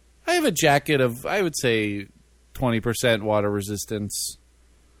have a jacket of, I would say, 20% water resistance.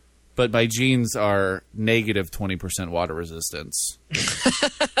 But my jeans are negative 20% water resistance.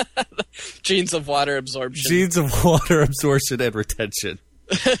 Jeans of water absorption. Jeans of water absorption and retention.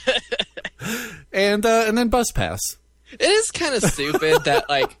 and then bus pass. It is kind of stupid that,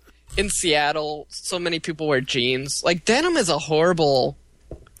 like, in Seattle, so many people wear jeans. Like, denim is a horrible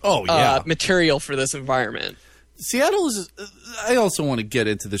material for this environment. Seattle is... I also want to get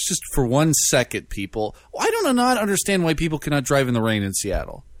into this just for 1 second, people. I do not understand why people cannot drive in the rain in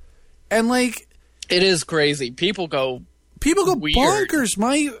Seattle. And, like... It is crazy. People go weird. Bonkers.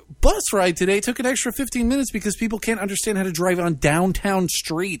 My bus ride today took an extra 15 minutes because people can't understand how to drive on downtown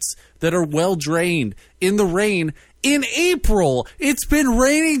streets that are well-drained in the rain in April. It's been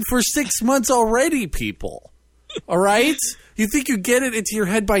raining for 6 months already, people. All right? You think you get it into your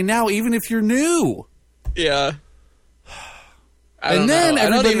head by now, even if you're new. Yeah. I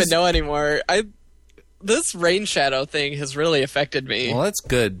don't even know anymore. This rain shadow thing has really affected me. Well, that's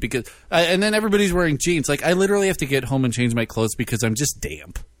good because, and then everybody's wearing jeans. Like I literally have to get home and change my clothes because I'm just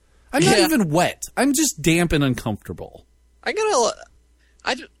damp. I'm not even wet. I'm just damp and uncomfortable.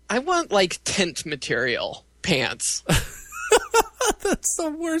 I want like tent material pants. That's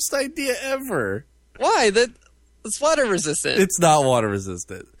the worst idea ever. Why? It's water resistant. It's not water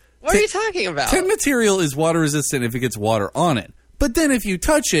resistant. What are you talking about? Tent material is water resistant if it gets water on it. But then if you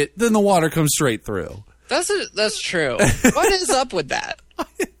touch it, then the water comes straight through. That's true. What is up with that?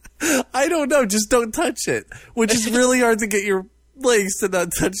 I don't know. Just don't touch it. Which is really hard to get your legs to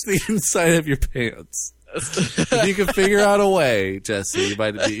not touch the inside of your pants. If you can figure out a way, Jesse, you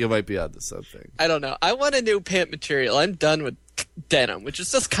might be onto something. I don't know. I want a new pant material. I'm done with denim, which is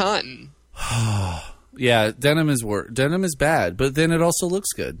just cotton. Yeah, denim is bad, but then it also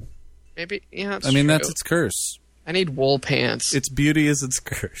looks good. Maybe, yeah. I mean, that's its curse. I need wool pants. Its beauty is its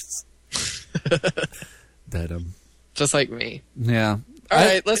curse. Denim. Just like me. Yeah. All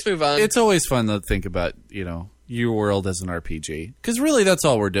right, let's move on. It's always fun to think about, your world as an RPG. Because really that's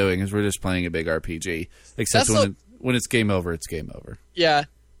all we're doing is we're just playing a big RPG. Except when it's game over, it's game over. Yeah.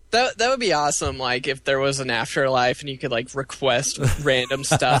 That would be awesome, like, if there was an afterlife and you could, like, request random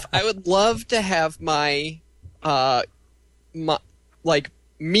stuff. I would love to have my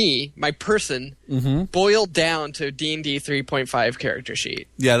person, boiled down to D&D 3.5 character sheet.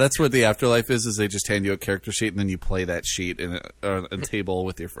 Yeah, that's what the afterlife is they just hand you a character sheet and then you play that sheet in a table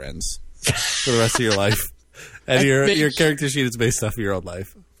with your friends for the rest of your life. And your character sheet is based off of your own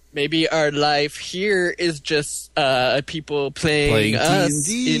life. Maybe our life here is just people playing us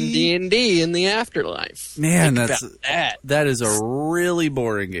D&D. in D&D in the afterlife. Man, that is a really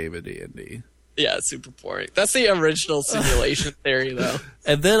boring game of D&D. Yeah, it's super boring. That's the original simulation theory, though.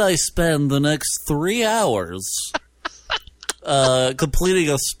 And then I spend the next 3 hours completing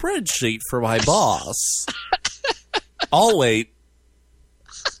a spreadsheet for my boss. I'll wait.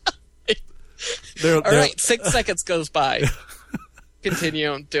 All right, 6 seconds goes by.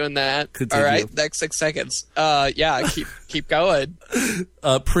 Continue doing that. All right, next 6 seconds. Yeah, keep going.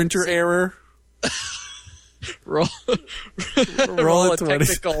 Printer error. Roll a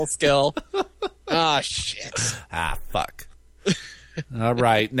technical skill. Shit. Fuck. All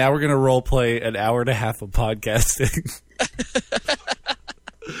right, now we're going to role play an hour and a half of podcasting.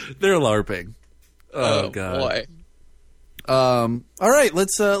 They're LARPing. Oh God. Boy. All right,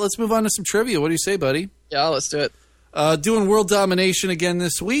 let's move on to some trivia. What do you say, buddy? Yeah, let's do it. Doing world domination again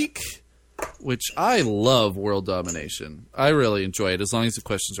this week, which I love world domination. I really enjoy it as long as the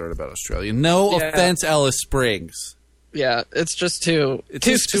questions aren't about Australia. No offense, Alice Springs. Yeah, it's just too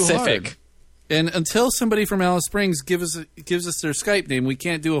specific. Hard. And until somebody from Alice Springs gives us their Skype name, we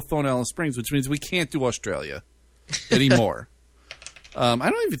can't do a phone Alice Springs, which means we can't do Australia anymore. I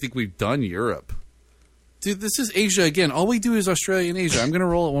don't even think we've done Europe. Dude, this is Asia again. All we do is Australia and Asia. I'm going to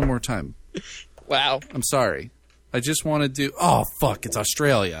roll it one more time. Wow. I'm sorry. I just want to do... Oh, fuck. It's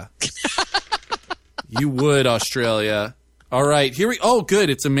Australia. You would, Australia. All right. Here we... Oh,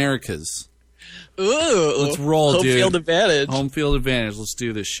 good. It's Americas. Ooh. Let's roll, Home dude. field advantage. Home field advantage. Let's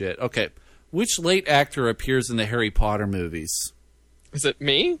do this shit. Okay. Which late actor appears in the Harry Potter movies? Is it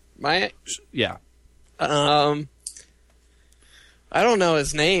me? Yeah. I don't know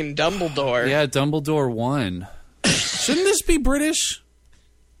his name. Dumbledore. Yeah, Dumbledore won. Shouldn't this be British?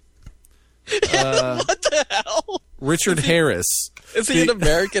 What the hell? Richard Harris. Is he an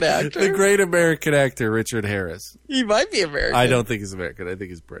American actor? The great American actor, Richard Harris. He might be American. I don't think he's American. I think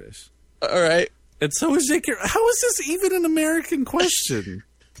he's British. All right. And so is J.K. How is this even an American question?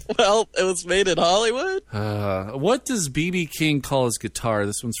 Well, it was made in Hollywood. What does B.B. King call his guitar?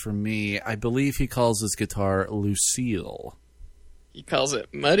 This one's for me. I believe he calls his guitar Lucille. He calls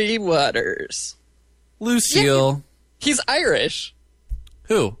it Muddy Waters. Lucille. Yeah, he's Irish.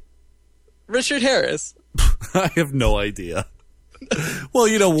 Who? Richard Harris. I have no idea. Well,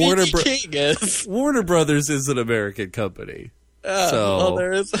 Warner Brothers is an American company. So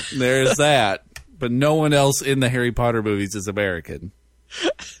there's that. But no one else in the Harry Potter movies is American.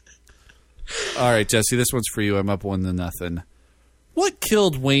 All right, Jesse, this one's for you. I'm up 1-0. What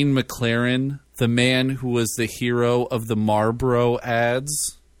killed Wayne McLaren, the man who was the hero of the Marlboro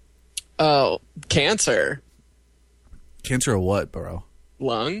ads? Oh, cancer. Cancer of what, bro?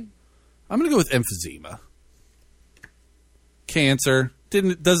 Lung? I'm going to go with emphysema. Cancer.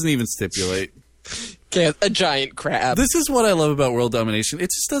 Doesn't even stipulate. A giant crab. This is what I love about world domination.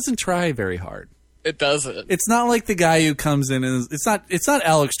 It just doesn't try very hard. It doesn't. It's not like the guy who comes in and it's not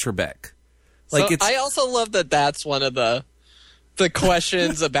Alex Trebek. Like so I also love that that's one of the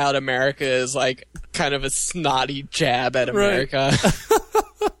questions about America is like kind of a snotty jab at America.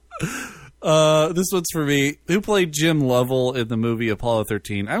 This one's for me. Who played Jim Lovell in the movie Apollo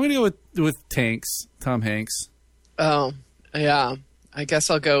 13? I'm going to go with Tom Hanks. Oh, yeah. I guess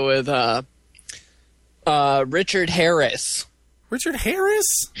I'll go with Richard Harris. Richard Harris?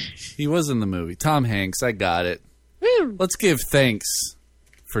 He was in the movie. Tom Hanks, I got it. Woo. Let's give thanks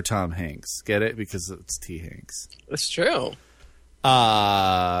for Tom Hanks. Get it? Because it's T. Hanks. That's true.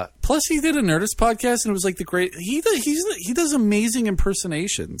 Plus, he did a Nerdist podcast, and it was like the great... He does amazing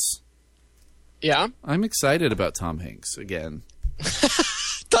impersonations. Yeah? I'm excited about Tom Hanks again.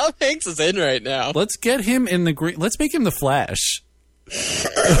 Tom Hanks is in right now. Let's get him in the green... Let's make him the Flash.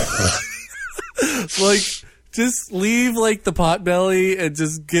 Like, just leave, like, the potbelly and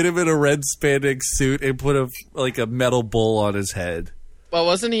just get him in a red spandex suit and put a metal bull on his head. Well,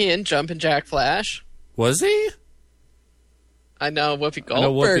 wasn't he in Jumpin' Jack Flash? Was he? I know Whoopi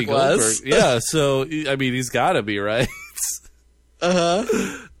Goldberg was. Yeah, so, I mean, he's got to be, right?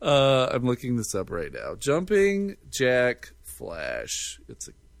 Uh-huh. I'm looking this up right now. Jumping Jack Flash. It's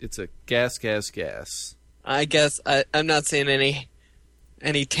a gas. I guess I'm not seeing any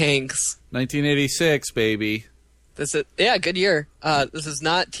tanks. 1986, baby. Good year. This is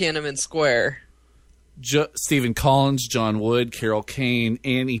not Tiananmen Square. Stephen Collins, John Wood, Carol Kane,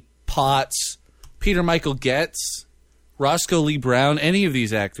 Annie Potts, Peter Michael Getz, Roscoe Lee Brown, any of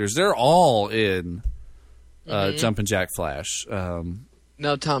these actors, they're all in Jumpin' Jack Flash.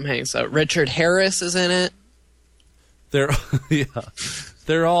 No Tom Hanks. Richard Harris is in it. They're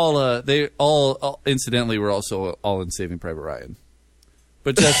they're all they all incidentally were also all in Saving Private Ryan,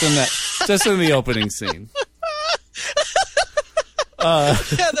 but just in the opening scene.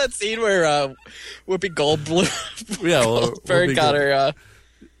 That scene where Whoopi Goldberg got her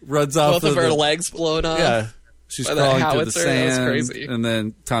runs off both of her legs blown off. Yeah, she's crawling through the sand, that was crazy. And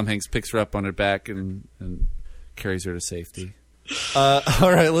then Tom Hanks picks her up on her back and carries her to safety. All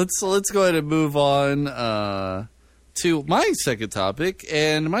right, let's go ahead and move on to my second topic,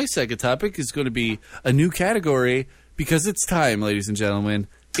 and my second topic is going to be a new category because it's time, ladies and gentlemen.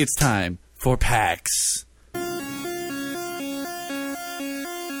 It's time for PAX.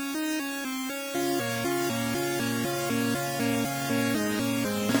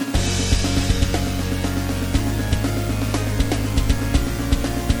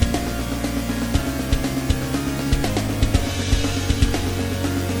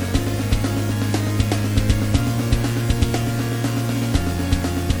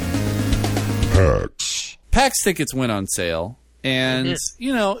 PAX tickets went on sale, and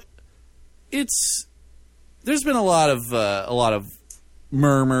you know, there's been a lot of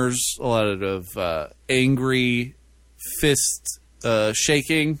murmurs, a lot of angry fist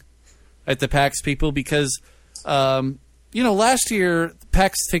shaking at the PAX people because you know, last year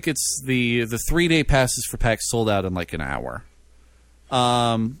PAX tickets, the 3-day passes for PAX sold out in like an hour.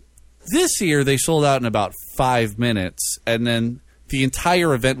 This year they sold out in about 5 minutes, and then the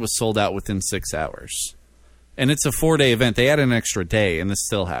entire event was sold out within 6 hours. And it's a 4-day event. They had an extra day, and this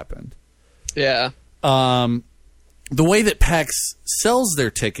still happened. Yeah. The way that PAX sells their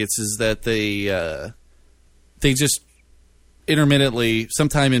tickets is that they just intermittently,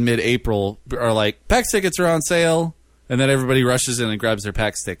 sometime in mid-April, are like, PAX tickets are on sale, and then everybody rushes in and grabs their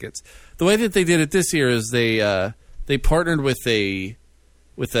PAX tickets. The way that they did it this year is they partnered with a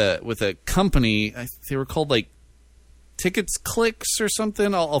company. They were called like Tickets Clicks or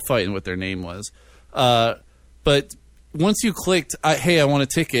something. I'll find what their name was. But once you clicked, hey, I want a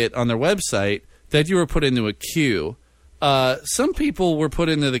ticket on their website, then you were put into a queue. Some people were put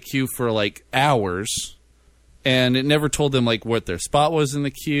into the queue for like hours, and it never told them like what their spot was in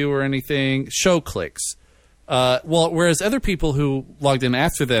the queue or anything. Show clicks. Whereas other people who logged in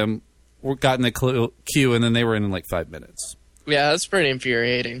after them got in the queue, and then they were in like 5 minutes. Yeah, that's pretty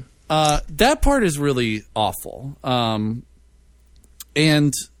infuriating. That part is really awful. And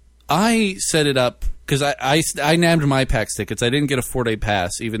I set it up because I nabbed my PAX tickets. I didn't get a 4-day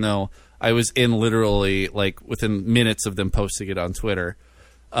pass, even though I was in literally like within minutes of them posting it on Twitter.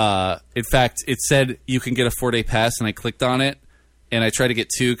 In fact, it said you can get a 4-day pass, and I clicked on it, and I tried to get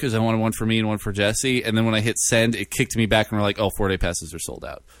 2 because I wanted one for me and one for Jesse. And then when I hit send, it kicked me back, and we're like, oh, 4-day passes are sold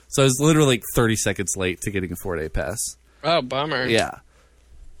out. So I was literally like 30 seconds late to getting a 4-day pass. Oh, bummer. Yeah.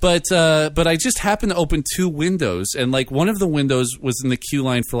 But I just happened to open 2 windows, and like one of the windows was in the queue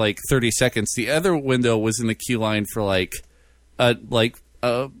line for like 30 seconds. The other window was in the queue line for it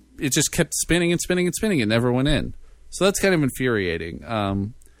just kept spinning and spinning and spinning. It never went in. So that's kind of infuriating.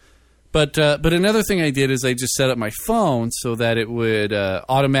 But another thing I did is I just set up my phone so that it would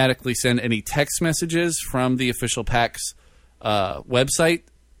automatically send any text messages from the official PAX website.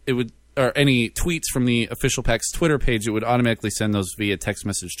 It would, or any tweets from the official PAX Twitter page. It would automatically send those via text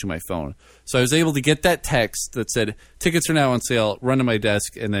message to my phone. So I was able to get that text that said tickets are now on sale. Run to my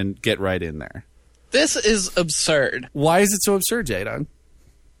desk and then get right in there. This is absurd. Why is it so absurd, Jadon?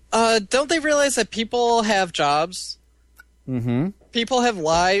 Don't they realize that people have jobs? Mm-hmm. People have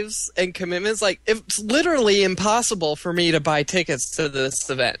lives and commitments. Like, it's literally impossible for me to buy tickets to this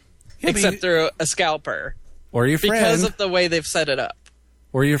event, except through a scalper. Or your friend. Because of the way they've set it up.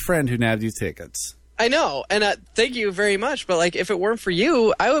 Or your friend who nabbed you tickets. I know, and thank you very much, but like, if it weren't for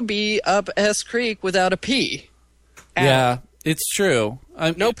you, I would be up S Creek without a P. Yeah, it's true.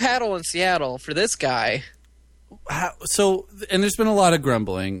 No paddle in Seattle for this guy. And there's been a lot of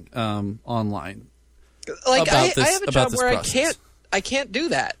grumbling online. Like, I about have a job where process. I can't do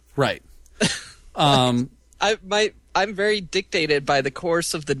that. Right. I'm very dictated by the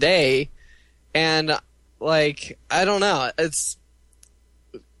course of the day, and like, I don't know. It's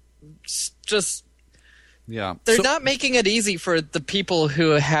just, yeah. They're not making it easy for the people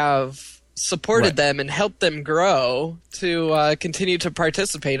who have supported them and helped them grow to continue to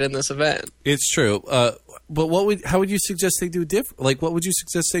participate in this event. It's true. But how would you suggest they do what would you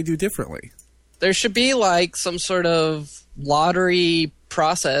suggest they do differently? There should be like some sort of lottery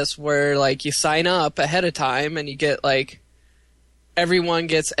process where like you sign up ahead of time and you get like everyone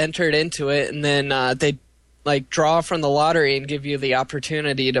gets entered into it, and then they like draw from the lottery and give you the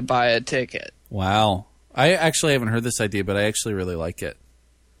opportunity to buy a ticket. Wow. I actually haven't heard this idea, but I actually really like it.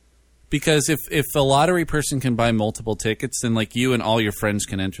 Because if a lottery person can buy multiple tickets, then like you and all your friends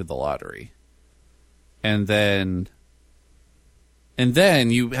can enter the lottery. And then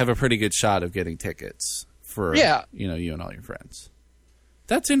you have a pretty good shot of getting tickets for you and all your friends.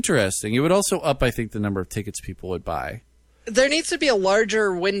 That's interesting. It would also up, I think, the number of tickets people would buy. There needs to be a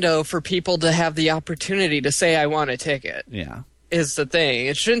larger window for people to have the opportunity to say, I want a ticket. Yeah. Is the thing.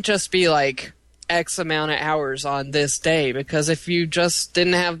 It shouldn't just be like X amount of hours on this day, because if you just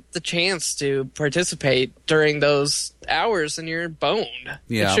didn't have the chance to participate during those hours, then you're boned.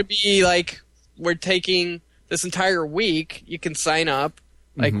 Yeah. It should be like, we're taking this entire week, you can sign up,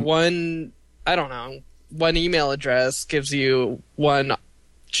 like one email address gives you one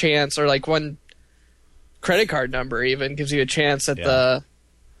chance, or like one credit card number even gives you a chance at that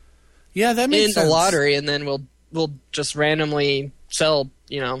makes sense. The lottery, and then we'll just randomly sell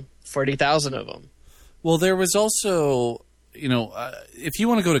 40,000 of them. Well, there was also if you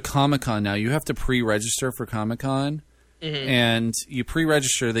want to go to Comic-Con now, you have to pre-register for Comic-Con. Mm-hmm. And you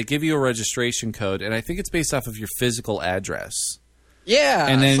pre-register, they give you a registration code, and I think it's based off of your physical address. Yeah,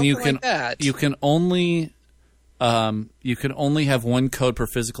 and then you can only have one code per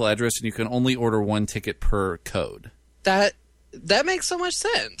physical address, and you can only order one ticket per code. That makes so much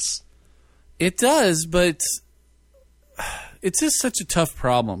sense. It does, but it's just such a tough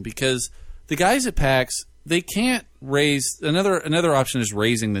problem because the guys at PAX, they can't raise another option is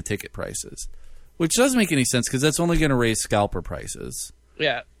raising the ticket prices. Which doesn't make any sense because that's only going to raise scalper prices.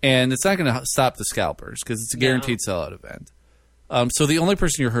 Yeah. And it's not going to stop the scalpers because it's a guaranteed sellout event. So the only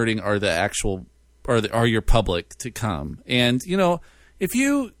person you're hurting are are your public to come. And, if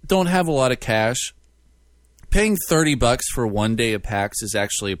you don't have a lot of cash, paying $30 for one day of PAX is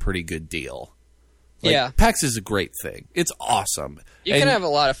actually a pretty good deal. PAX is a great thing. It's awesome. You can have a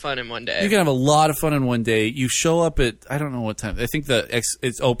lot of fun in one day. You can have a lot of fun in one day. You show up at, I don't know what time. I think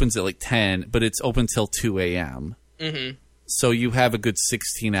it opens at like 10, but it's open till 2 a.m. Mm-hmm. So you have a good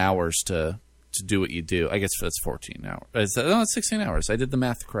 16 hours to do what you do. I guess that's 14 hours. No, it's 16 hours. I did the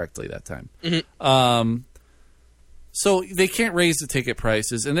math correctly that time. Mm-hmm. So they can't raise the ticket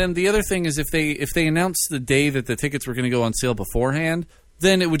prices. And then the other thing is if they announce the day that the tickets were going to go on sale beforehand,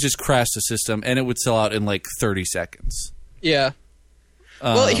 then it would just crash the system, and it would sell out in like 30 seconds. Yeah.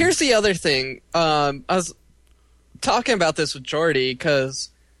 Well, here's the other thing. I was talking about this with Jordy, because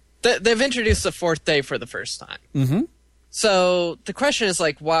they've introduced the fourth day for the first time. Mm-hmm. So the question is,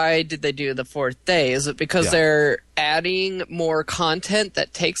 like, why did they do the fourth day? Is it because they're adding more content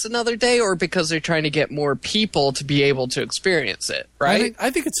that takes another day, or because they're trying to get more people to be able to experience it, right?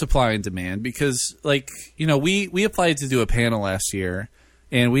 I think it's supply and demand because, we applied to do a panel last year,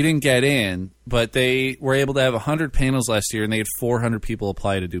 and we didn't get in, but they were able to have 100 panels last year, and they had 400 people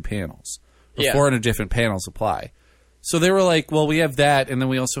apply to do panels. 400 different panels apply. So they were like, well, we have that, and then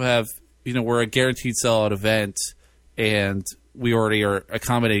we also have, we're a guaranteed sellout event, and we already are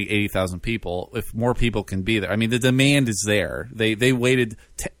accommodating 80,000 people. If more people can be there. I mean, the demand is there. They waited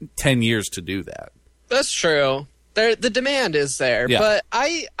 10 years to do that. That's true. The demand is there, Yeah. but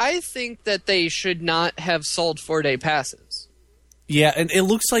I think that they should not have sold 4-day passes. Yeah, and it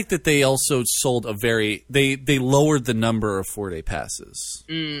looks like that they also sold they lowered the number of 4-day passes.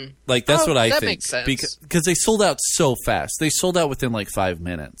 Like, that's what I that think. Makes sense. Because they sold out so fast. They sold out within like 5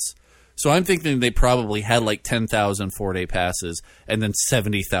 minutes. So I'm thinking they probably had like 10,000 4-day passes and then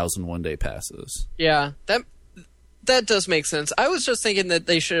 70,000 1-day passes. Yeah, that does make sense. I was just thinking that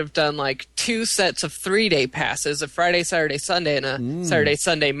they should have done like 2 sets of 3-day passes, a Friday, Saturday, Sunday, and a Saturday,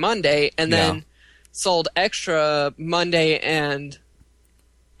 Sunday, Monday, and then sold extra Monday and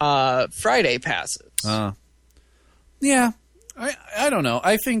Friday passes. Yeah, I don't know.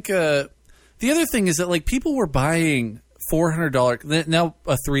 I think the other thing is that like people were buying $400. Now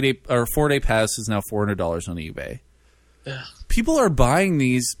a 3-day or 4-day pass is now $400 on eBay. Ugh. People are buying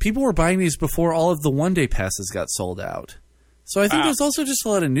these. People were buying these before all of the 1-day passes got sold out. So I think there's also just a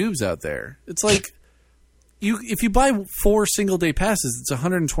lot of noobs out there. It's like if you buy 4 single-day passes, it's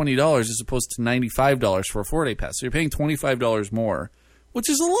 $120 as opposed to $95 for a 4-day pass. So you're paying $25 more, which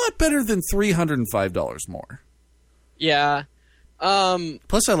is a lot better than $305 more. Yeah.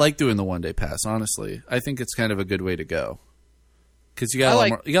 Plus, I like doing the 1-day pass. Honestly, I think it's kind of a good way to go because you got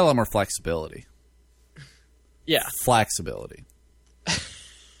a lot more flexibility. Yeah, flexibility.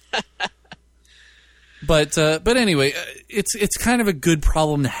 But anyway, it's kind of a good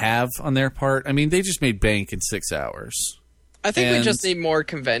problem to have on their part. I mean, they just made bank in 6 hours. I think we just need more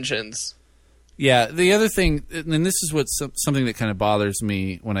conventions. Yeah, the other thing, and this is something that kind of bothers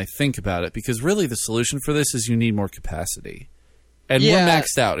me when I think about it, because really the solution for this is you need more capacity. And we're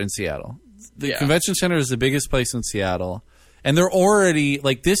maxed out in Seattle. The convention center is the biggest place in Seattle. And they're already,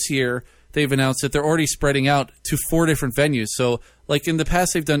 like this year, they've announced that they're already spreading out to 4 different venues. So, like in the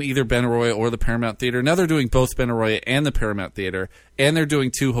past, they've done either Benaroya or the Paramount Theater. Now they're doing both Benaroya and the Paramount Theater. And they're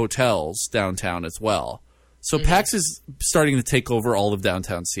doing 2 hotels downtown as well. So PAX is starting to take over all of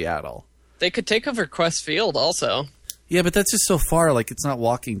downtown Seattle. They could take over Quest Field also. Yeah, but that's just so far. Like, it's not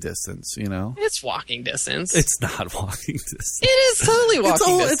walking distance, you know? It's walking distance. It's not walking distance. It is totally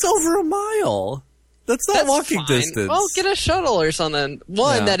walking distance. It's over a mile. That's not walking distance. Well, get a shuttle or something.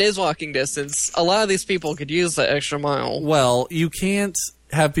 That is walking distance. A lot of these people could use the extra mile. Well, you can't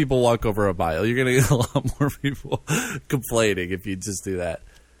have people walk over a mile. You're going to get a lot more people complaining if you just do that.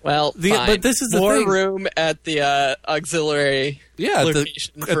 Well, fine. But this is the more thing. room at the auxiliary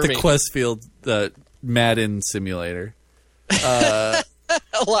location at the Quest Field Madden simulator.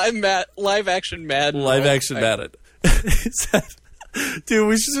 live action Madden. Live action Madden. Dude,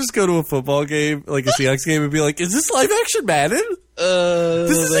 we should just go to a football game, like a Seahawks game, and be like, "Is this live action Madden?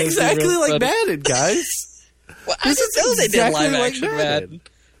 This is exactly like Madden, guys." Well, I didn't know they did live action Madden.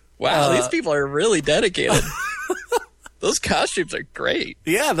 Wow, these people are really dedicated. Those costumes are great.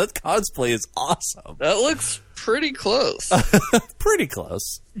 Yeah, that cosplay is awesome. That looks pretty close. Pretty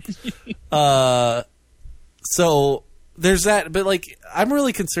close. So there's that, but like, I'm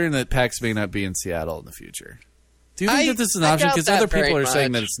really concerned that PAX may not be in Seattle in the future. Do you think that this is an option? Because other people are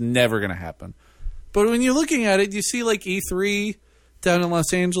saying that it's never going to happen. But when you're looking at it, you see like E3 down in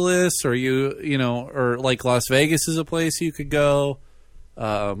Los Angeles, or or like Las Vegas is a place you could go.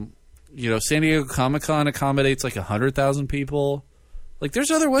 San Diego Comic-Con accommodates like 100,000 people. Like, there's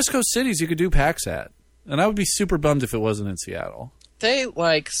other West Coast cities you could do PAX at. And I would be super bummed if it wasn't in Seattle. They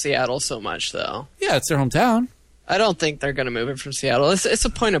like Seattle so much, though. Yeah, it's their hometown. I don't think they're going to move it from Seattle. It's a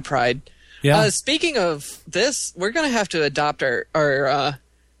point of pride. Yeah. Speaking of this, we're going to have to adopt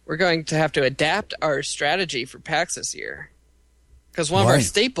adapt our strategy for PAX this year. Because one of our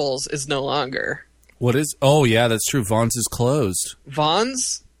staples is no longer. What is? Oh, yeah, that's true. Vaughn's is closed.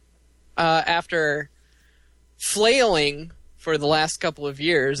 Vaughn's, after flailing for the last couple of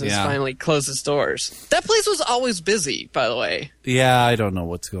years, has finally closed its doors. That place was always busy, by the way. Yeah, I don't know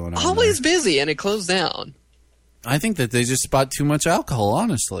what's going on. Always busy, and it closed down. I think that they just bought too much alcohol,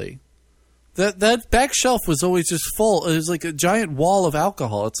 honestly. That back shelf was always just full. It was like a giant wall of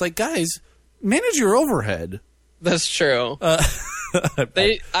alcohol. It's like, guys, manage your overhead. That's true. I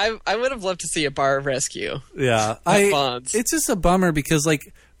would have loved to see a bar of rescue. Yeah. It's just a bummer because,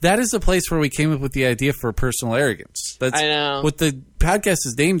 like, that is the place where we came up with the idea for personal arrogance. I know. What the podcast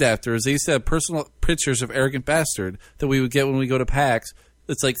is named after is they used to have personal pictures of Arrogant Bastard that we would get when we go to PAX.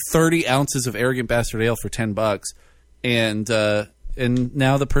 It's like 30 ounces of Arrogant Bastard ale for $10. And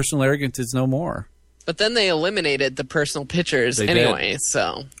now the personal arrogance is no more. But then they eliminated the personal pictures anyway,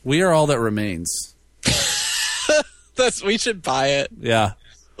 so. We are all that remains. We should buy it. Yeah.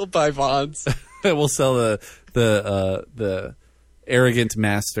 We'll buy Vaughn's. We'll sell the Arrogant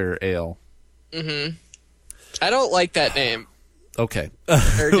Master Ale. Mm-hmm. I don't like that name. Okay.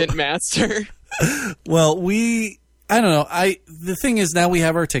 Arrogant Master. Well, we I don't know. The thing is, now we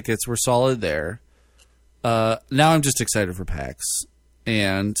have our tickets. We're solid there. Now I'm just excited for PAX.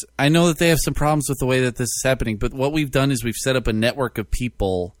 And I know that they have some problems with the way that this is happening, but what we've done is we've set up a network of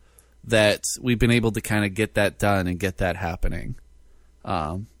people that we've been able to kind of get that done and get that happening.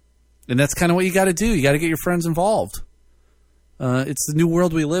 And that's kind of what you got to do. You got to get your friends involved. It's the new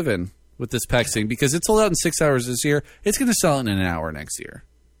world we live in with this PAX thing, because it sold out in 6 hours this year. It's going to sell in an hour next year.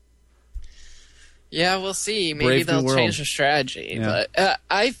 Yeah, we'll see. Maybe they'll change the strategy. Yeah. But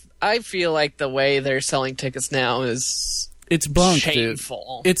I feel like the way they're selling tickets now is... It's bunk,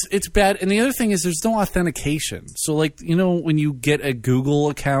 shameful. Dude. It's bad. And the other thing is there's no authentication. So, like, you know, when you get a Google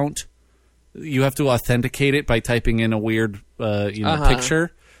account, you have to authenticate it by typing in a weird,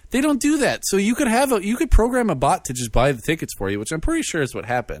 picture. They don't do that. So you could program a bot to just buy the tickets for you, which I'm pretty sure is what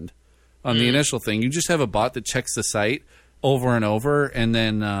happened on the initial thing. You just have a bot that checks the site over and over, and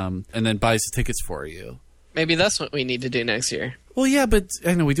then buys the tickets for you. Maybe that's what we need to do next year. Well, yeah, but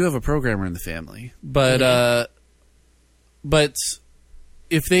I know we do have a programmer in the family, but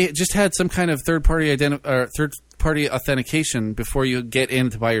if they just had some kind of third-party authentication before you get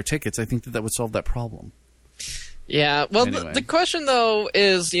in to buy your tickets, I think that would solve that problem. Yeah. Well, anyway. The question, though,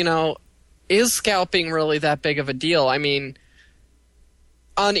 is, is scalping really that big of a deal? I mean,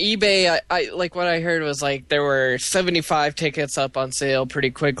 on eBay, I like what I heard was like there were 75 tickets up on sale pretty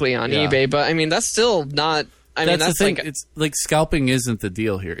quickly on eBay, but I mean, that's still not... That's the thing. It's like scalping isn't the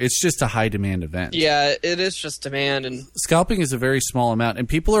deal here. It's just a high demand event. Yeah, it is just demand, and scalping is a very small amount, and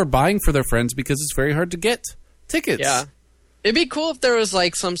people are buying for their friends because it's very hard to get tickets. Yeah, it'd be cool if there was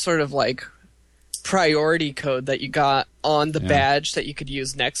like some sort of like priority code that you got on the badge that you could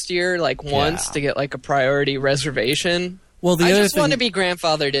use next year, like once to get like a priority reservation. Well, I just want to be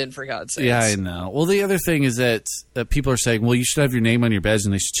grandfathered in, for God's sake. Yeah, I know. Well, the other thing is that people are saying, well, you should have your name on your badge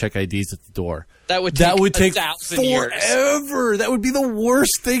and they should check IDs at the door. That would take 1,000 years. Forever. That would be the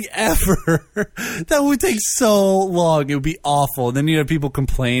worst thing ever. That would take so long. It would be awful. And then you'd have people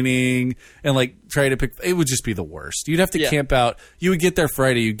complaining and like try to pick. It would just be the worst. You'd have to camp out. You would get there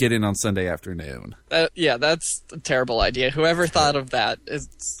Friday. You'd get in on Sunday afternoon. That's a terrible idea. Whoever thought of that is...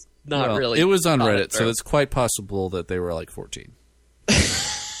 Not really. It was on Reddit, so it's quite possible that they were like 14.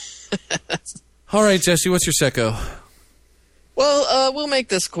 All right, Jesse, what's your secco? Well, we'll make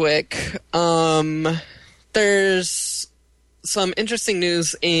this quick. There's some interesting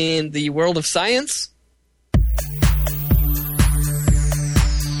news in the world of science.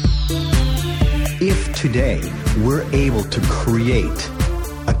 If today we're able to create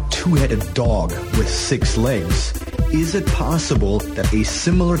a two-headed dog with 6 legs, is it possible that a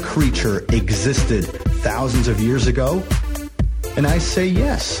similar creature existed thousands of years ago? And I say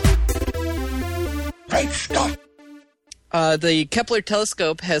yes. Great stuff. The Kepler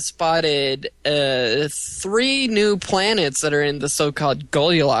telescope has spotted 3 new planets that are in the so-called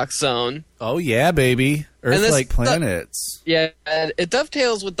Goldilocks zone. Oh, yeah, baby. Earth-like planets. Yeah, it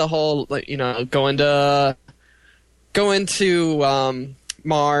dovetails with the whole, going to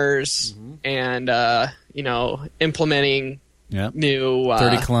Mars and, implementing new...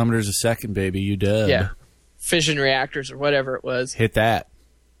 30 kilometers a second, baby, you dub. Yeah, fission reactors or whatever it was. Hit that.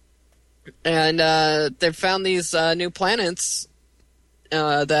 And they've found these new planets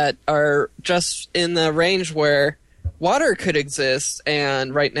that are just in the range where water could exist.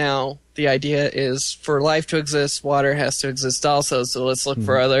 And right now, the idea is for life to exist, water has to exist also. So let's look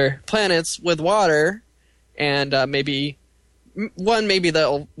for other planets with water. And maybe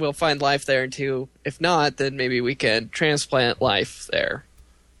we'll find life there. And 2, if not, then maybe we can transplant life there.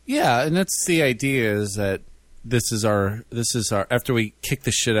 Yeah, and that's the idea, is that this is our after we kick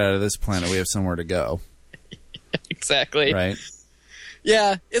the shit out of this planet, we have somewhere to go. Exactly. Right.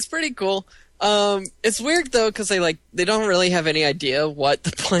 Yeah, it's pretty cool. It's weird though, because they don't really have any idea what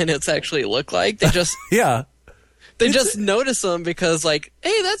the planets actually look like. They just just notice them because hey,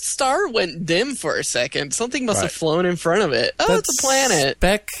 that star went dim for a second. Something must have flown in front of it. Oh, it's a planet.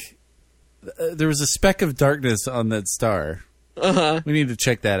 There was a speck of darkness on that star. We need to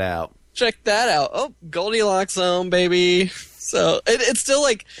check that out. Check that out. Oh, Goldilocks zone, baby. So it's still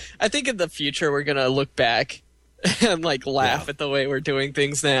I think in the future we're gonna look back and laugh at the way we're doing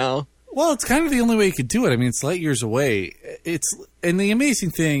things now. Well, it's kind of the only way you could do it. I mean, it's light years away. And the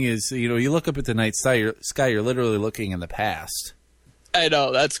amazing thing is, you look up at the night sky, you're literally looking in the past. I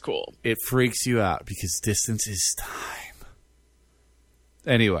know, that's cool. It freaks you out because distance is time.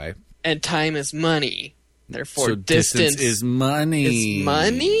 Anyway. And time is money. Therefore, so distance is money. It's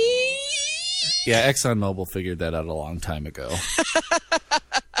money? Yeah, ExxonMobil figured that out a long time ago.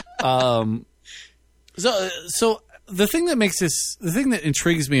 So the thing that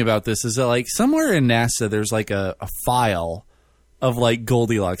intrigues me about this is that, like, somewhere in NASA there's like a file of like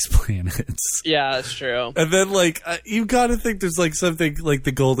Goldilocks planets. Yeah, that's true. And then like you've got to think there's like something like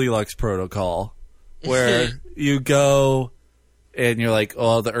the Goldilocks protocol, where you go and you're like,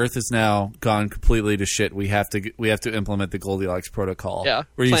 oh, the Earth is now gone completely to shit. We have to implement the Goldilocks protocol. Yeah,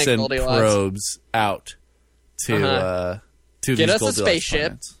 where you send Goldilocks probes out to get these us Goldilocks a spaceship.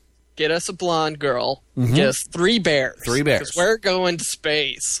 planets. Get us a blonde girl. Mhm. Get us 3 bears. 3 bears. Because we're going to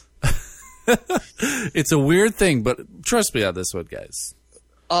space. It's a weird thing, but trust me on this one, guys.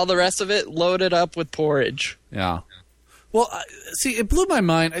 All the rest of it loaded up with porridge. Yeah. Well, see, it blew my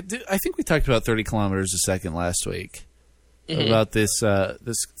mind. I think we talked about 30 kilometers a second last week. Mhm. About this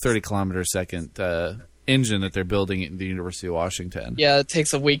 30 kilometer a second engine that they're building at the University of Washington. Yeah, it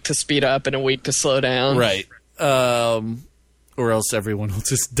takes a week to speed up and a week to slow down. Right. Or else everyone will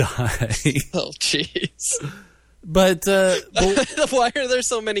just die. Oh, jeez. But why are there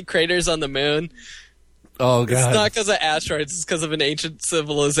so many craters on the moon? Oh, God. It's not because of asteroids. It's because of an ancient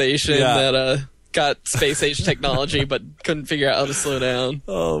civilization that got space-age technology but couldn't figure out how to slow down.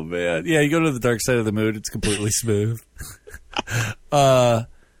 Oh, man. Yeah, you go to the dark side of the moon, it's completely smooth. But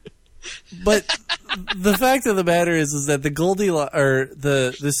the fact of the matter is that the Goldilocks, or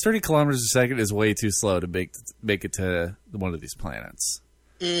this 30 kilometers a second is way too slow to make it to one of these planets.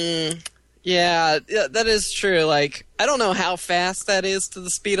 Yeah, that is true. Like, I don't know how fast that is to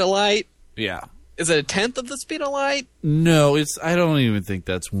the speed of light. Yeah. Is it a tenth of the speed of light? No, I don't even think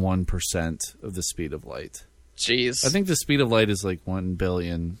that's 1% of the speed of light. Jeez. I think the speed of light is like 1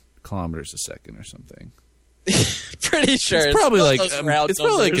 billion kilometers a second or something. Pretty sure. It's probably like round it's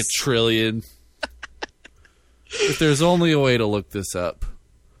probably like a numbers. trillion. If there's only a way to look this up.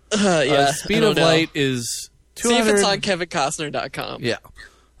 Yeah. Speed of light is 200. See if it's on KevinCostner.com. Yeah.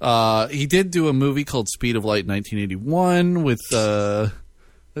 He did do a movie called Speed of Light in 1981 with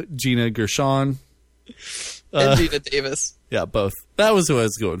Gina Gershon. And Gina Davis. Yeah, both. That was who I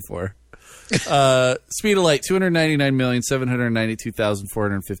was going for. Speed of light,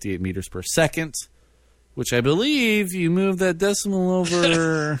 299,792,458 meters per second, which I believe you move that decimal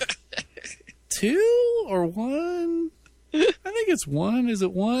over 2 or 1? I think it's 1. Is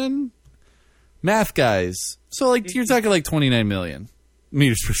it 1? Math guys. So like you're talking like 29 million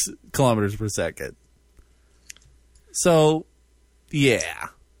kilometers per second. So, yeah.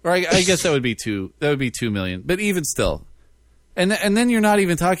 Or I guess that would be 2. That would be 2 million. But even still. And then you're not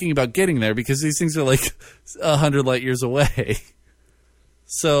even talking about getting there because these things are like 100 light years away.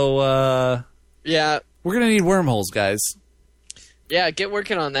 So, yeah, we're gonna need wormholes, guys. Yeah, get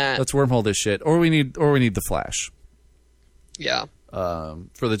working on that. Let's wormhole this shit, or we need the Flash. Yeah.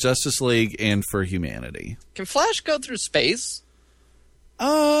 For the Justice League and for humanity. Can Flash go through space?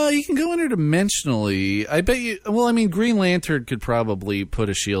 You can go interdimensionally. I bet you. Well, I mean, Green Lantern could probably put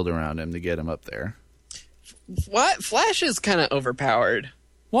a shield around him to get him up there. What? Flash is kind of overpowered.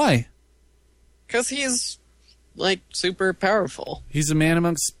 Why? Because he's, like, super powerful. He's a man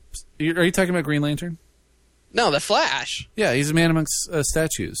amongst... Are you talking about Green Lantern? No, the Flash. Yeah, he's a man amongst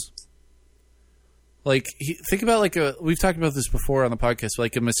statues. Like, think about, like, we've talked about this before on the podcast.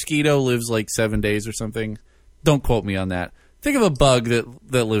 Like, a mosquito lives, like, 7 days or something. Don't quote me on that. Think of a bug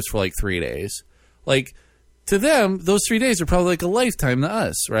that lives for, like, 3 days. Like, to them, those 3 days are probably like a lifetime to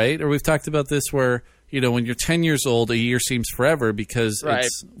us, right? Or we've talked about this where... You know, when you're 10 years old, a year seems forever because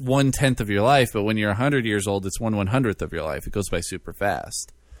it's 1/10 of your life. But when you're 100 years old, it's 1/100th of your life. It goes by super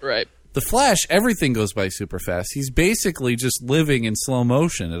fast. Right. The Flash, everything goes by super fast. He's basically just living in slow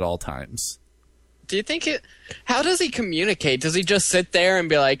motion at all times. Do you think how does he communicate? Does he just sit there and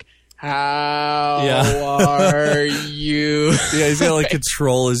be like, how are you? Yeah, he's got to, like,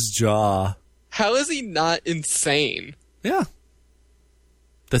 control his jaw. How is he not insane? Yeah.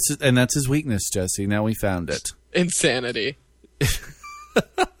 That's his weakness, Jesse. Now we found it. Insanity.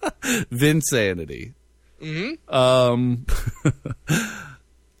 Vinsanity. Mm-hmm.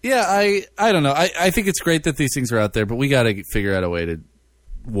 Yeah, I don't know. I think it's great that these things are out there, but we got to figure out a way to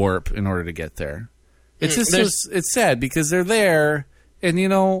warp in order to get there. It's it's sad because they're there, and, you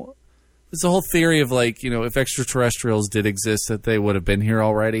know, there's a whole theory of, like, you know, if extraterrestrials did exist, that they would have been here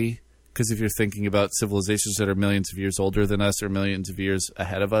already. Because if you're thinking about civilizations that are millions of years older than us or millions of years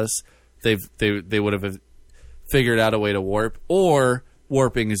ahead of us, they would have figured out a way to warp. Or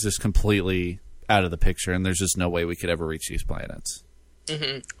warping is just completely out of the picture, and there's just no way we could ever reach these planets.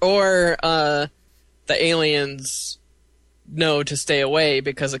 Mm-hmm. Or the aliens know to stay away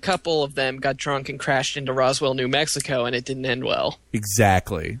because a couple of them got drunk and crashed into Roswell, New Mexico, and it didn't end well.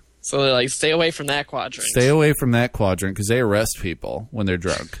 Exactly. So they're like, stay away from that quadrant. Stay away from that quadrant because they arrest people when they're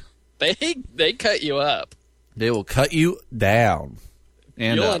drunk. They cut you up. They will cut you down.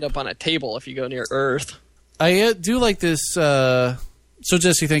 And you'll end up on a table if you go near Earth. I do like this. So,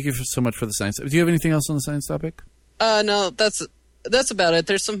 Jesse, thank you so much for the science. Do you have anything else on the science topic? No, that's about it.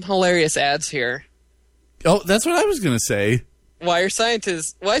 There's some hilarious ads here. Oh, that's what I was going to say. Why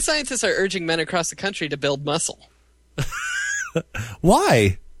scientists are urging men across the country to build muscle?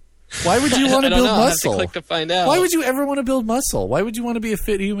 Why? Why would you want to build muscle? I have to click to find out. Why would you ever want to build muscle? Why would you want to be a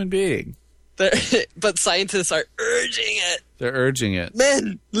fit human being? But scientists are urging it. They're urging it.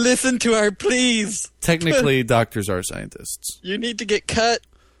 Men, listen to our pleas. Technically, doctors are scientists. You need to get cut.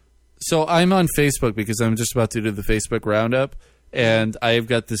 So I'm on Facebook because I'm just about to do the Facebook roundup, and I've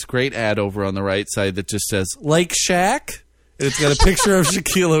got this great ad over on the right side that just says, like Shaq, and it's got a picture of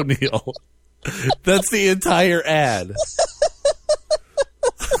Shaquille O'Neal. That's the entire ad.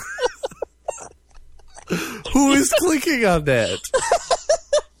 Who is clicking on that?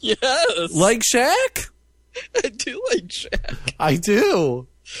 Yes. Like Shaq? I do like Shaq. I do.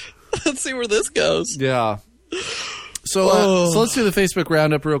 Let's see where this goes. Yeah. So let's do the Facebook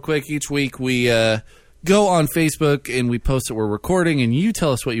roundup real quick. Each week we go on Facebook and we post that we're recording, and you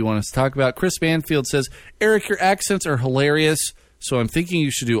tell us what you want us to talk about. Chris Banfield says, Eric, your accents are hilarious, so I'm thinking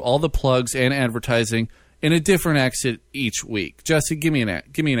you should do all the plugs and advertising in a different accent each week. Jesse, give me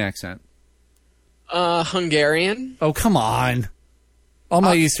an accent. Hungarian. Oh, come on. All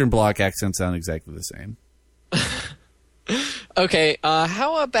my Eastern Bloc accents sound exactly the same. Okay,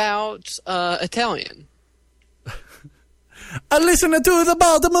 how about Italian? I listen to the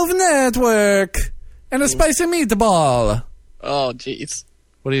Bottom of Network and a spicy meatball. Oh, jeez.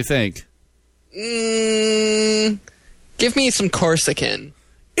 What do you think? Give me some Corsican.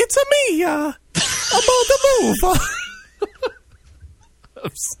 It's a me, about the move.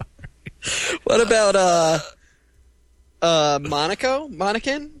 I'm sorry. What about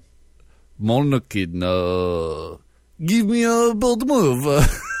Monacan? Monacan. Give me a bold move.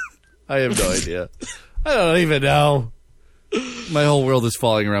 I have no idea. I don't even know. My whole world is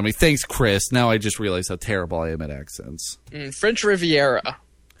falling around me. Thanks, Chris. Now I just realize how terrible I am at accents. French Riviera.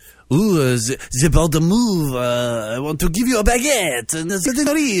 Ooh, the bold move. I want to give you a baguette. And it's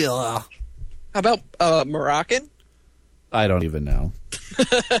real. How about Moroccan? I don't even know.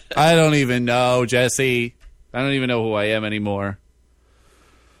 I don't even know, Jesse. I don't even know who I am anymore.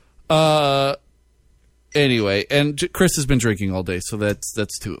 Anyway, and Chris has been drinking all day, so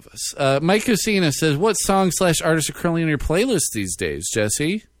that's two of us. Mike Cosina says, what song/artists are currently on your playlist these days,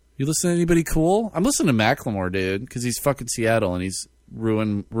 Jesse? You listen to anybody cool? I'm listening to Macklemore, dude, because he's fucking Seattle, and he's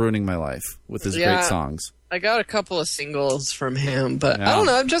ruining my life with his great songs. I got a couple of singles from him, but I don't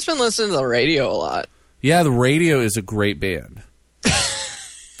know. I've just been listening to the radio a lot. Yeah, the radio is a great band.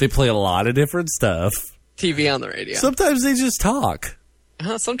 They play a lot of different stuff. TV on the radio. Sometimes they just talk.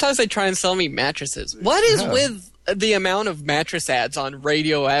 Sometimes they try and sell me mattresses. What is with the amount of mattress ads on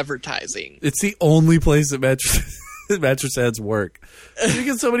radio advertising? It's the only place that mattress ads work.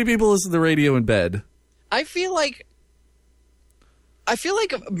 Because so many people listen to the radio in bed. I feel like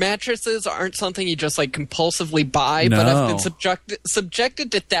mattresses aren't something you just like compulsively buy, but I've been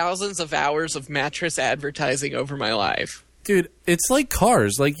subjected to thousands of hours of mattress advertising over my life. Dude, it's like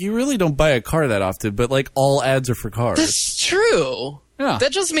cars. Like, you really don't buy a car that often, but like all ads are for cars. That's true. Yeah.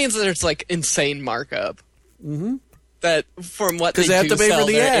 That just means that there's like insane markup. Mm-hmm. That from what they have do to pay sell, for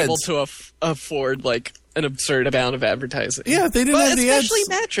the they're ads. able to afford like an absurd amount of advertising. Yeah, if they didn't have the ads.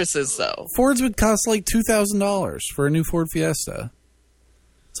 Especially mattresses, though. Fords would cost like $2,000 for a new Ford Fiesta.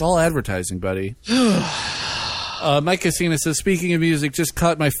 It's all advertising, buddy. Mike Casina says, speaking of music, just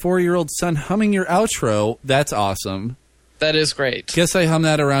caught my 4-year-old son humming your outro. That's awesome. That is great. Guess I hum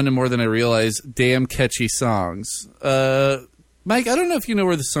that around him more than I realize. Damn catchy songs. Mike, I don't know if you know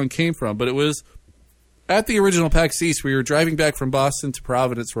where this song came from, but it was at the original PAX East. We were driving back from Boston to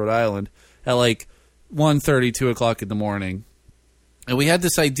Providence, Rhode Island at like 1:30, 2 o'clock in the morning. And we had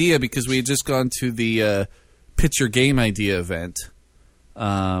this idea because we had just gone to the Pitch Your Game Idea event.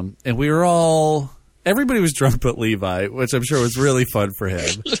 And we were all... Everybody was drunk but Levi, which I'm sure was really fun for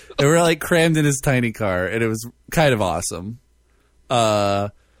him. And we were like crammed in his tiny car, and it was kind of awesome.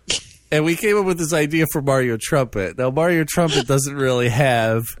 And we came up with this idea for Mario Trumpet. Now, Mario Trumpet doesn't really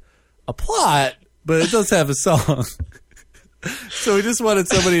have a plot, but it does have a song. So we just wanted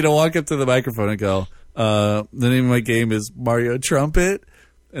somebody to walk up to the microphone and go, the name of my game is Mario Trumpet.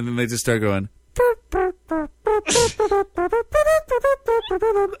 And then they just start going...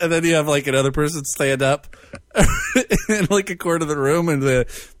 And then you have like another person stand up in like a corner of the room, and then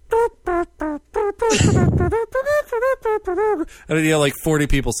you have like 40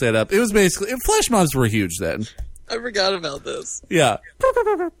 people stand up. It was basically flash mobs were huge then. I forgot about this. Yeah.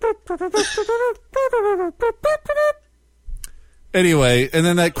 Anyway, and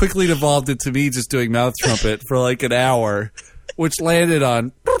then that quickly devolved into me just doing mouth trumpet for like an hour, which landed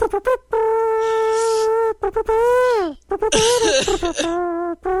on.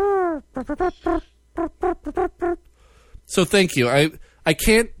 So thank you. I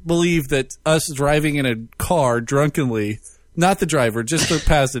can't believe that us driving in a car drunkenly, not the driver, just the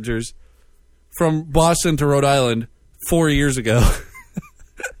passengers, from Boston to Rhode Island 4 years ago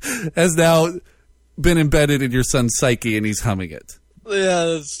has now been embedded in your son's psyche, and he's humming it. Yeah,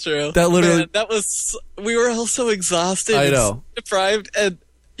 that's true. That literally... Man, that was... We were all so exhausted. I know. Deprived, and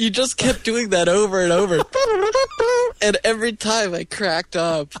you just kept doing that over and over. And every time I cracked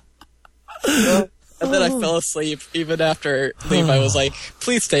up. And then I fell asleep. Even after Levi was like,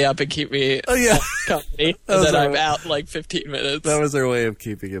 please stay up and keep me company. And then I'm out in like 15 minutes. That was our way of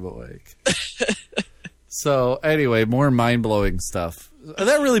keeping him awake. So, anyway, more mind-blowing stuff.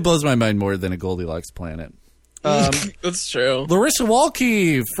 That really blows my mind more than a Goldilocks planet. That's true. Larissa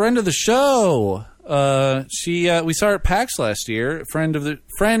Walke, friend of the show. We saw her at PAX last year.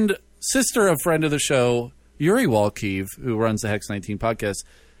 Sister of friend of the show, Yuri Walke, who runs the Hex 19 podcast,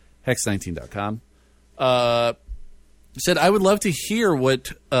 hex19.com. Said, I would love to hear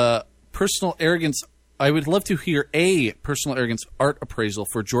personal arrogance. I would love to hear a personal arrogance art appraisal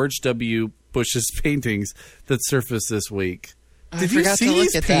for George W. Bush's paintings that surfaced this week. Did you see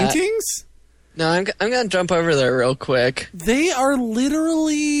these paintings? No, I'm going to jump over there real quick. They are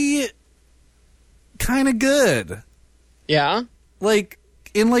literally kind of good. Yeah? Like,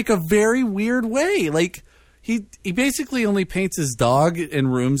 in like a very weird way. Like, he basically only paints his dog in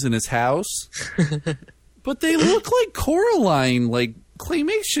rooms in his house. But they look like Coraline, like,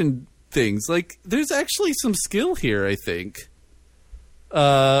 claymation things. Like, there's actually some skill here, I think.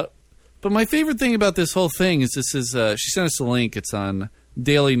 But my favorite thing about this whole thing is she sent us a link. It's on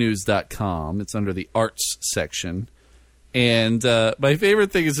dailynews.com. It's under the arts section. And my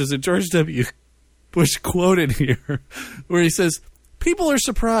favorite thing is there's a George W. Bush quote in here where he says, people are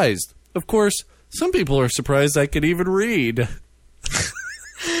surprised. Of course, some people are surprised I could even read.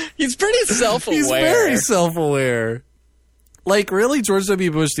 He's pretty self-aware. He's very self-aware. Like, really, George W.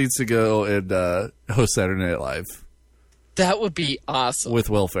 Bush needs to go and host Saturday Night Live. That would be awesome.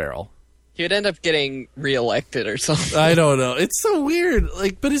 With Will Ferrell. He would end up getting reelected or something. I don't know. It's so weird.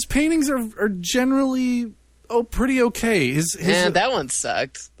 Like, but his paintings are generally pretty okay. Man, that one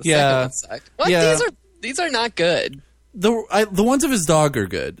sucked. The second one sucked. What? Yeah. These are not good. The ones of his dog are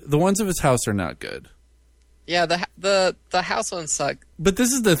good. The ones of his house are not good. Yeah, the house ones suck. But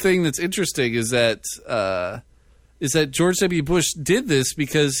this is the thing that's interesting is that George W. Bush did this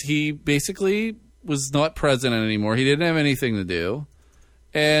because he basically was not president anymore. He didn't have anything to do.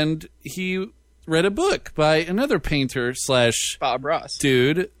 And he read a book by another painter / Bob Ross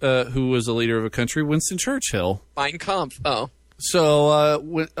dude who was a leader of a country, Winston Churchill. Mein Kampf. Oh. So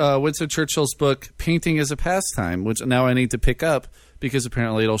Winston Churchill's book, Painting as a Pastime, which now I need to pick up because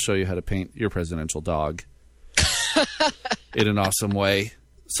apparently it'll show you how to paint your presidential dog in an awesome way.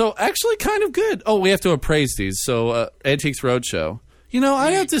 So actually kind of good. Oh, we have to appraise these. So Antiques Roadshow.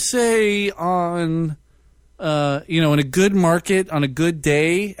 I'd have to say on... in a good market, on a good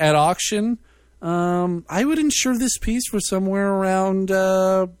day at auction, I would insure this piece for somewhere around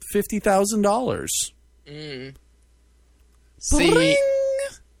 $50,000. See,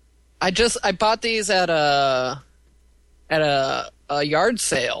 I bought these at a yard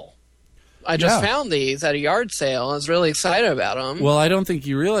sale. I just found these at a yard sale. I was really excited about them. Well, I don't think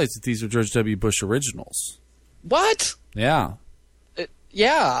you realize that these are George W. Bush originals. What? Yeah.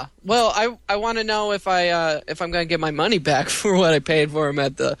 Yeah. Well, I want to know if I'm going to get my money back for what I paid for them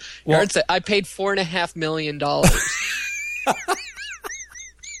at the yard sale. I paid $4.5 million.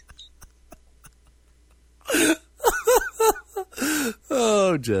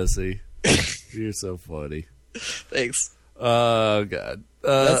 Oh, Jesse, you're so funny. Thanks. Oh God.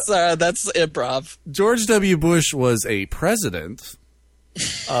 That's improv. George W. Bush was a president.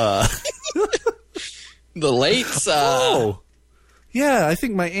 The late. Yeah, I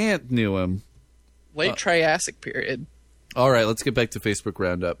think my aunt knew him. Late Triassic period. All right, let's get back to Facebook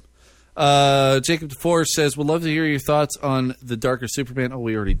Roundup. Jacob DeForest says, would love to hear your thoughts on the Darker Superman. Oh,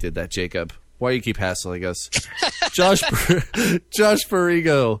 we already did that, Jacob. Why do you keep hassling us? Josh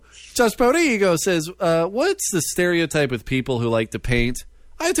Perigo says, what's the stereotype with people who like to paint?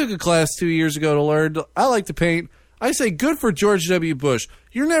 I took a class 2 years ago to learn. I like to paint. I say good for George W. Bush.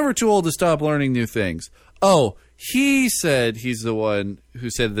 You're never too old to stop learning new things. Oh, he said he's the one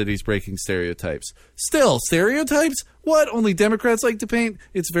who said that he's breaking stereotypes. Still, stereotypes? What? Only Democrats like to paint?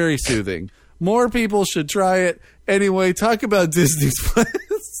 It's very soothing. More people should try it. Anyway, talk about Disney's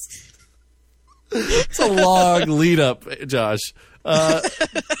plans. It's a long lead up, Josh.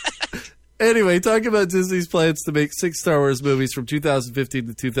 Anyway, talk about Disney's plans to make 6 Star Wars movies from 2015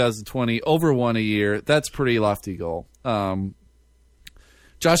 to 2020, over one a year. That's a pretty lofty goal. Josh,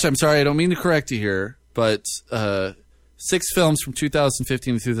 I'm sorry, I don't mean to correct you here, but 6 films from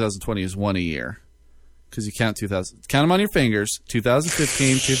 2015 to 2020 is one a year. Because you count count them on your fingers.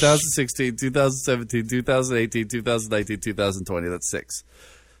 2015, 2016, 2017, 2018, 2019, 2020. That's 6.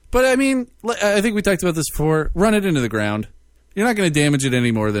 But I mean, I think we talked about this before. Run it into the ground. You're not going to damage it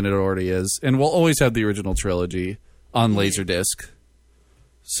any more than it already is. And we'll always have the original trilogy on Laserdisc.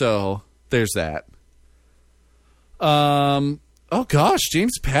 So, there's that. Oh gosh,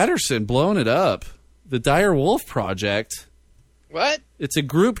 James Patterson blowing it up. The Dire Wolf Project. What? It's a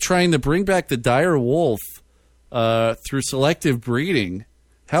group trying to bring back the dire wolf through selective breeding.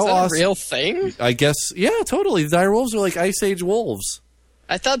 How Is that awesome! a real thing? I guess, yeah, totally. The dire wolves are like Ice Age wolves.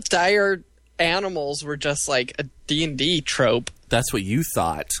 I thought dire animals were just like a D&D trope. That's what you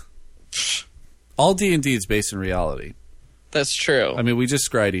thought. All D&D is based in reality. That's true. I mean, we're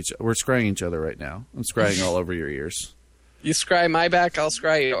scrying each other right now. I'm scrying all over your ears. You scry my back, I'll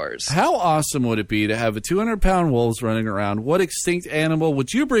scry yours. How awesome would it be to have a 200-pound wolves running around? What extinct animal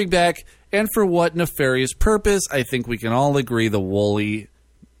would you bring back, and for what nefarious purpose? I think we can all agree the woolly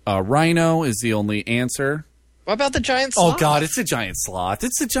rhino is the only answer. What about the giant sloth? Oh, God, it's a giant sloth.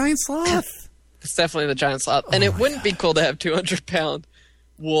 It's a giant sloth. It's definitely the giant sloth. And it wouldn't be cool to have 200-pound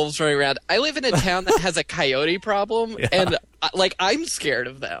wolves running around. I live in a town that has a coyote problem, and I'm scared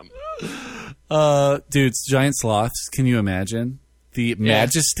of them. Dude, giant sloths. Can you imagine the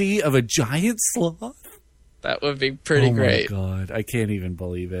majesty of a giant sloth? That would be pretty great. Oh my God, I can't even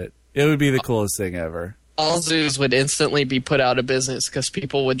believe it. It would be the coolest thing ever. All zoos would instantly be put out of business because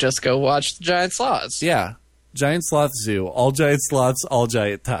people would just go watch the giant sloths. Yeah, giant sloth zoo. All giant sloths, all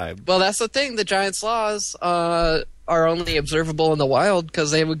giant time. Well, that's the thing. The giant sloths are only observable in the wild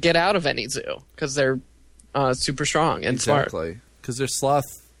because they would get out of any zoo because they're super strong and smart. Exactly, because they're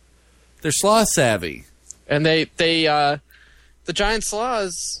sloth savvy. And the giant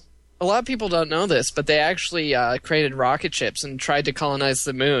sloths, a lot of people don't know this, but they actually created rocket ships and tried to colonize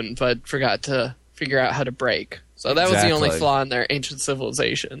the moon, but forgot to figure out how to brake. So that was the only flaw in their ancient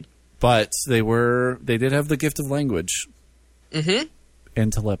civilization. But they did have the gift of language. Mm-hmm.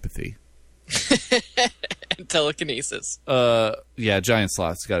 And telepathy. And telekinesis. Yeah, giant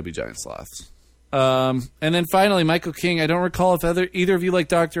sloths. Got to be giant sloths. And then finally, Michael King. I don't recall if either of you like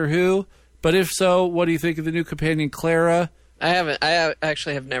Doctor Who, but if so, what do you think of the new companion Clara? I haven't. I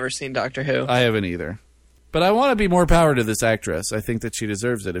actually have never seen Doctor Who. I haven't either. But I want to be more power to this actress. I think that she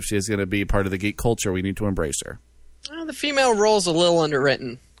deserves it. If she's going to be part of the geek culture, we need to embrace her. The female role's a little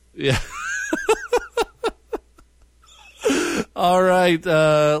underwritten. Yeah. All right,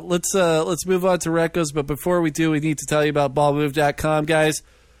 let's move on to Recos. But before we do, we need to tell you about ballmove.com, guys.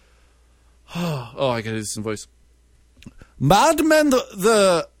 Oh, I gotta do some voice. Mad Men,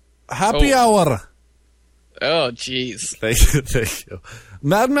 the happy hour. Oh, jeez. Thank you.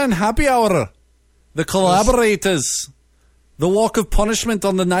 Mad Men Happy Hour. The Collaborators. The Walk of Punishment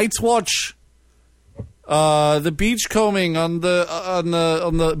on the Night's Watch. The beachcombing on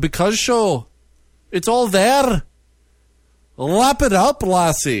the Because show. It's all there. Lap it up,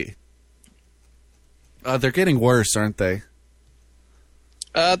 lassie. They're getting worse, aren't they?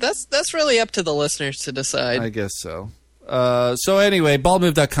 That's really up to the listeners to decide. I guess so. So anyway,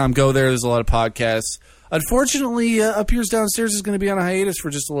 baldmove.com. Go there. There's a lot of podcasts. Unfortunately, Up Yours Downstairs is going to be on a hiatus for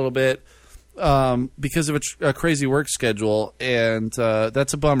just a little bit because of a crazy work schedule, and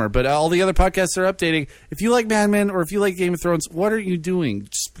that's a bummer. But all the other podcasts are updating. If you like Mad Men or if you like Game of Thrones, what are you doing?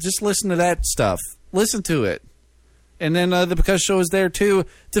 Just listen to that stuff. Listen to it. And then the Because Show is there, too,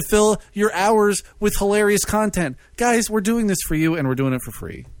 to fill your hours with hilarious content. Guys, we're doing this for you, and we're doing it for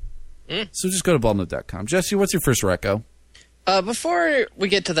free. So just go to baldmove.com. Jesse, what's your first reco? Before we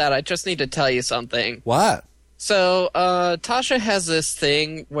get to that, I just need to tell you something. What? So, Tasha has this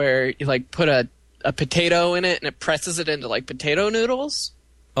thing where you, put a potato in it, and it presses it into, potato noodles.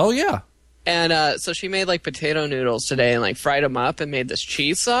 Oh, yeah. And so she made, potato noodles today and, fried them up and made this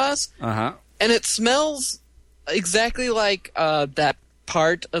cheese sauce. Uh-huh. And it smells exactly like that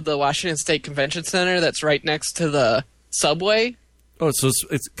part of the Washington State Convention Center that's right next to the Subway. Oh, so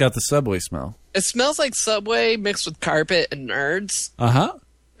it's got the Subway smell. It smells like Subway mixed with carpet and nerds. Uh-huh.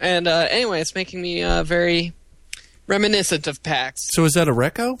 And anyway, it's making me very reminiscent of PAX. So is that a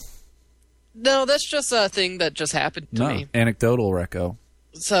reco? No, that's just a thing that just happened to me. Anecdotal reco.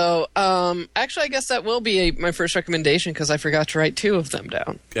 So, actually, I guess that will be my first recommendation because I forgot to write 2 of them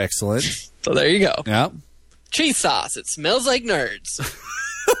down. Excellent. So there you go. Yeah. Cheese sauce. It smells like nerds.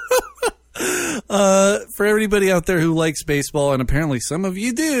 For everybody out there who likes baseball, and apparently some of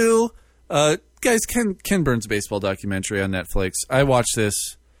you do, guys, Ken Burns' baseball documentary on Netflix. I watched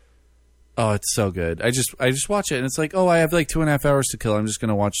this. Oh, it's so good. I just watch it, and it's like, oh, I have like 2.5 hours to kill. I'm just going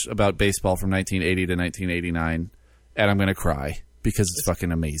to watch about baseball from 1980 to 1989, and I'm going to cry because it's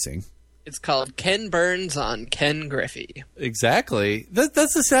fucking amazing. It's called Ken Burns on Ken Griffey. Exactly.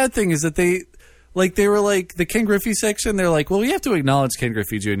 That's the sad thing is that they were like, the Ken Griffey section, they're like, well, we have to acknowledge Ken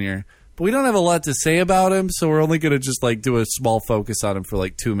Griffey Jr., but we don't have a lot to say about him, so we're only going to just like do a small focus on him for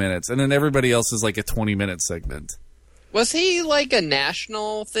like 2 minutes, and then everybody else is like a 20-minute segment. Was he like a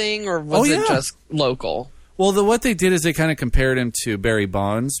national thing, or was it just local? Well, what they did is they kind of compared him to Barry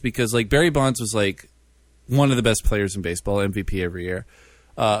Bonds, because like Barry Bonds was like one of the best players in baseball, MVP every year.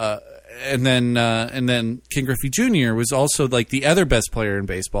 And then Ken Griffey Jr. was also like the other best player in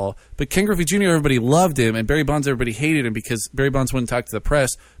baseball. But Ken Griffey Jr., everybody loved him, and Barry Bonds, everybody hated him because Barry Bonds wouldn't talk to the press.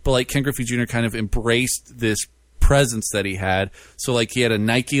 But like Ken Griffey Jr. kind of embraced this presence that he had. So like he had a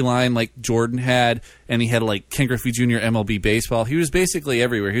Nike line like Jordan had, and he had like Ken Griffey Jr. MLB baseball. He was basically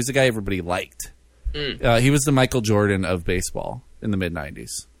everywhere. He was the guy everybody liked. He was the Michael Jordan of baseball in the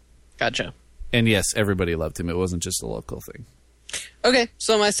mid-90s. Gotcha. And yes, everybody loved him. It wasn't just a local thing. Okay,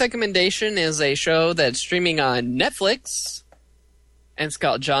 so my second recommendation is a show that's streaming on Netflix, and it's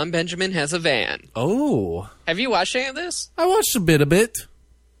called John Benjamin Has a Van. Oh. Have you watched any of this? I watched a bit of it.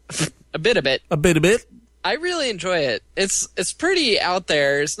 A bit of it. A bit of it. I really enjoy it. It's pretty out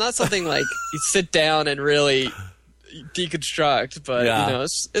there. It's not something like you sit down and really deconstruct, but you know,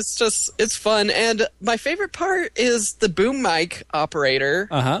 it's fun. And my favorite part is the boom mic operator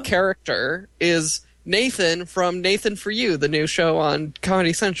character is Nathan from Nathan For You, the new show on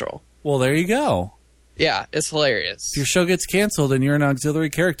Comedy Central. Well, there you go. Yeah, it's hilarious. If your show gets canceled and you're an auxiliary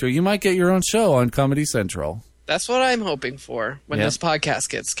character, you might get your own show on Comedy Central. That's what I'm hoping for when this podcast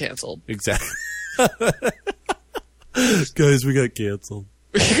gets canceled. Exactly. Guys, we got canceled.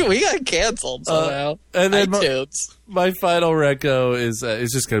 We got canceled somehow. And then iTunes. My final reco is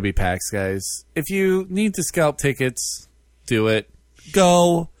just going to be PAX, guys. If you need to scalp tickets, do it.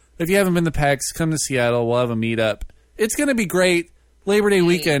 Go. If you haven't been to PAX, come to Seattle. We'll have a meetup. It's going to be great. Labor Day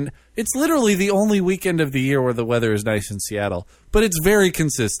weekend. It's literally the only weekend of the year where the weather is nice in Seattle. But it's very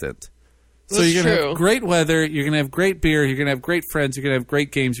consistent. So you're going to have great weather. You're going to have great beer. You're going to have great friends. You're going to have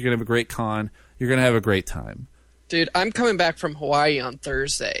great games. You're going to have a great con. You're going to have a great time. Dude, I'm coming back from Hawaii on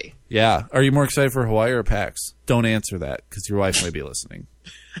Thursday. Yeah. Are you more excited for Hawaii or PAX? Don't answer that because your wife might be listening.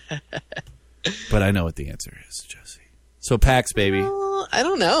 But I know what the answer is, Jesse. So PAX, baby. I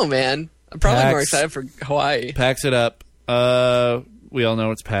don't know, man. I'm probably more excited for Hawaii. PAX it up. We all know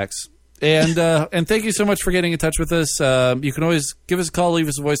it's PAX. And thank you so much for getting in touch with us. You can always give us a call, leave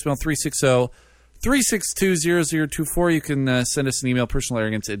us a voicemail, 360-362-0024. You can send us an email,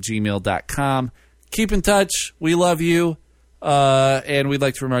 personalarrogance@gmail.com. Keep in touch. We love you. And we'd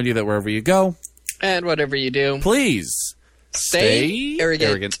like to remind you that wherever you go, and whatever you do, please stay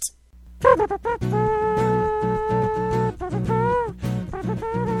arrogant.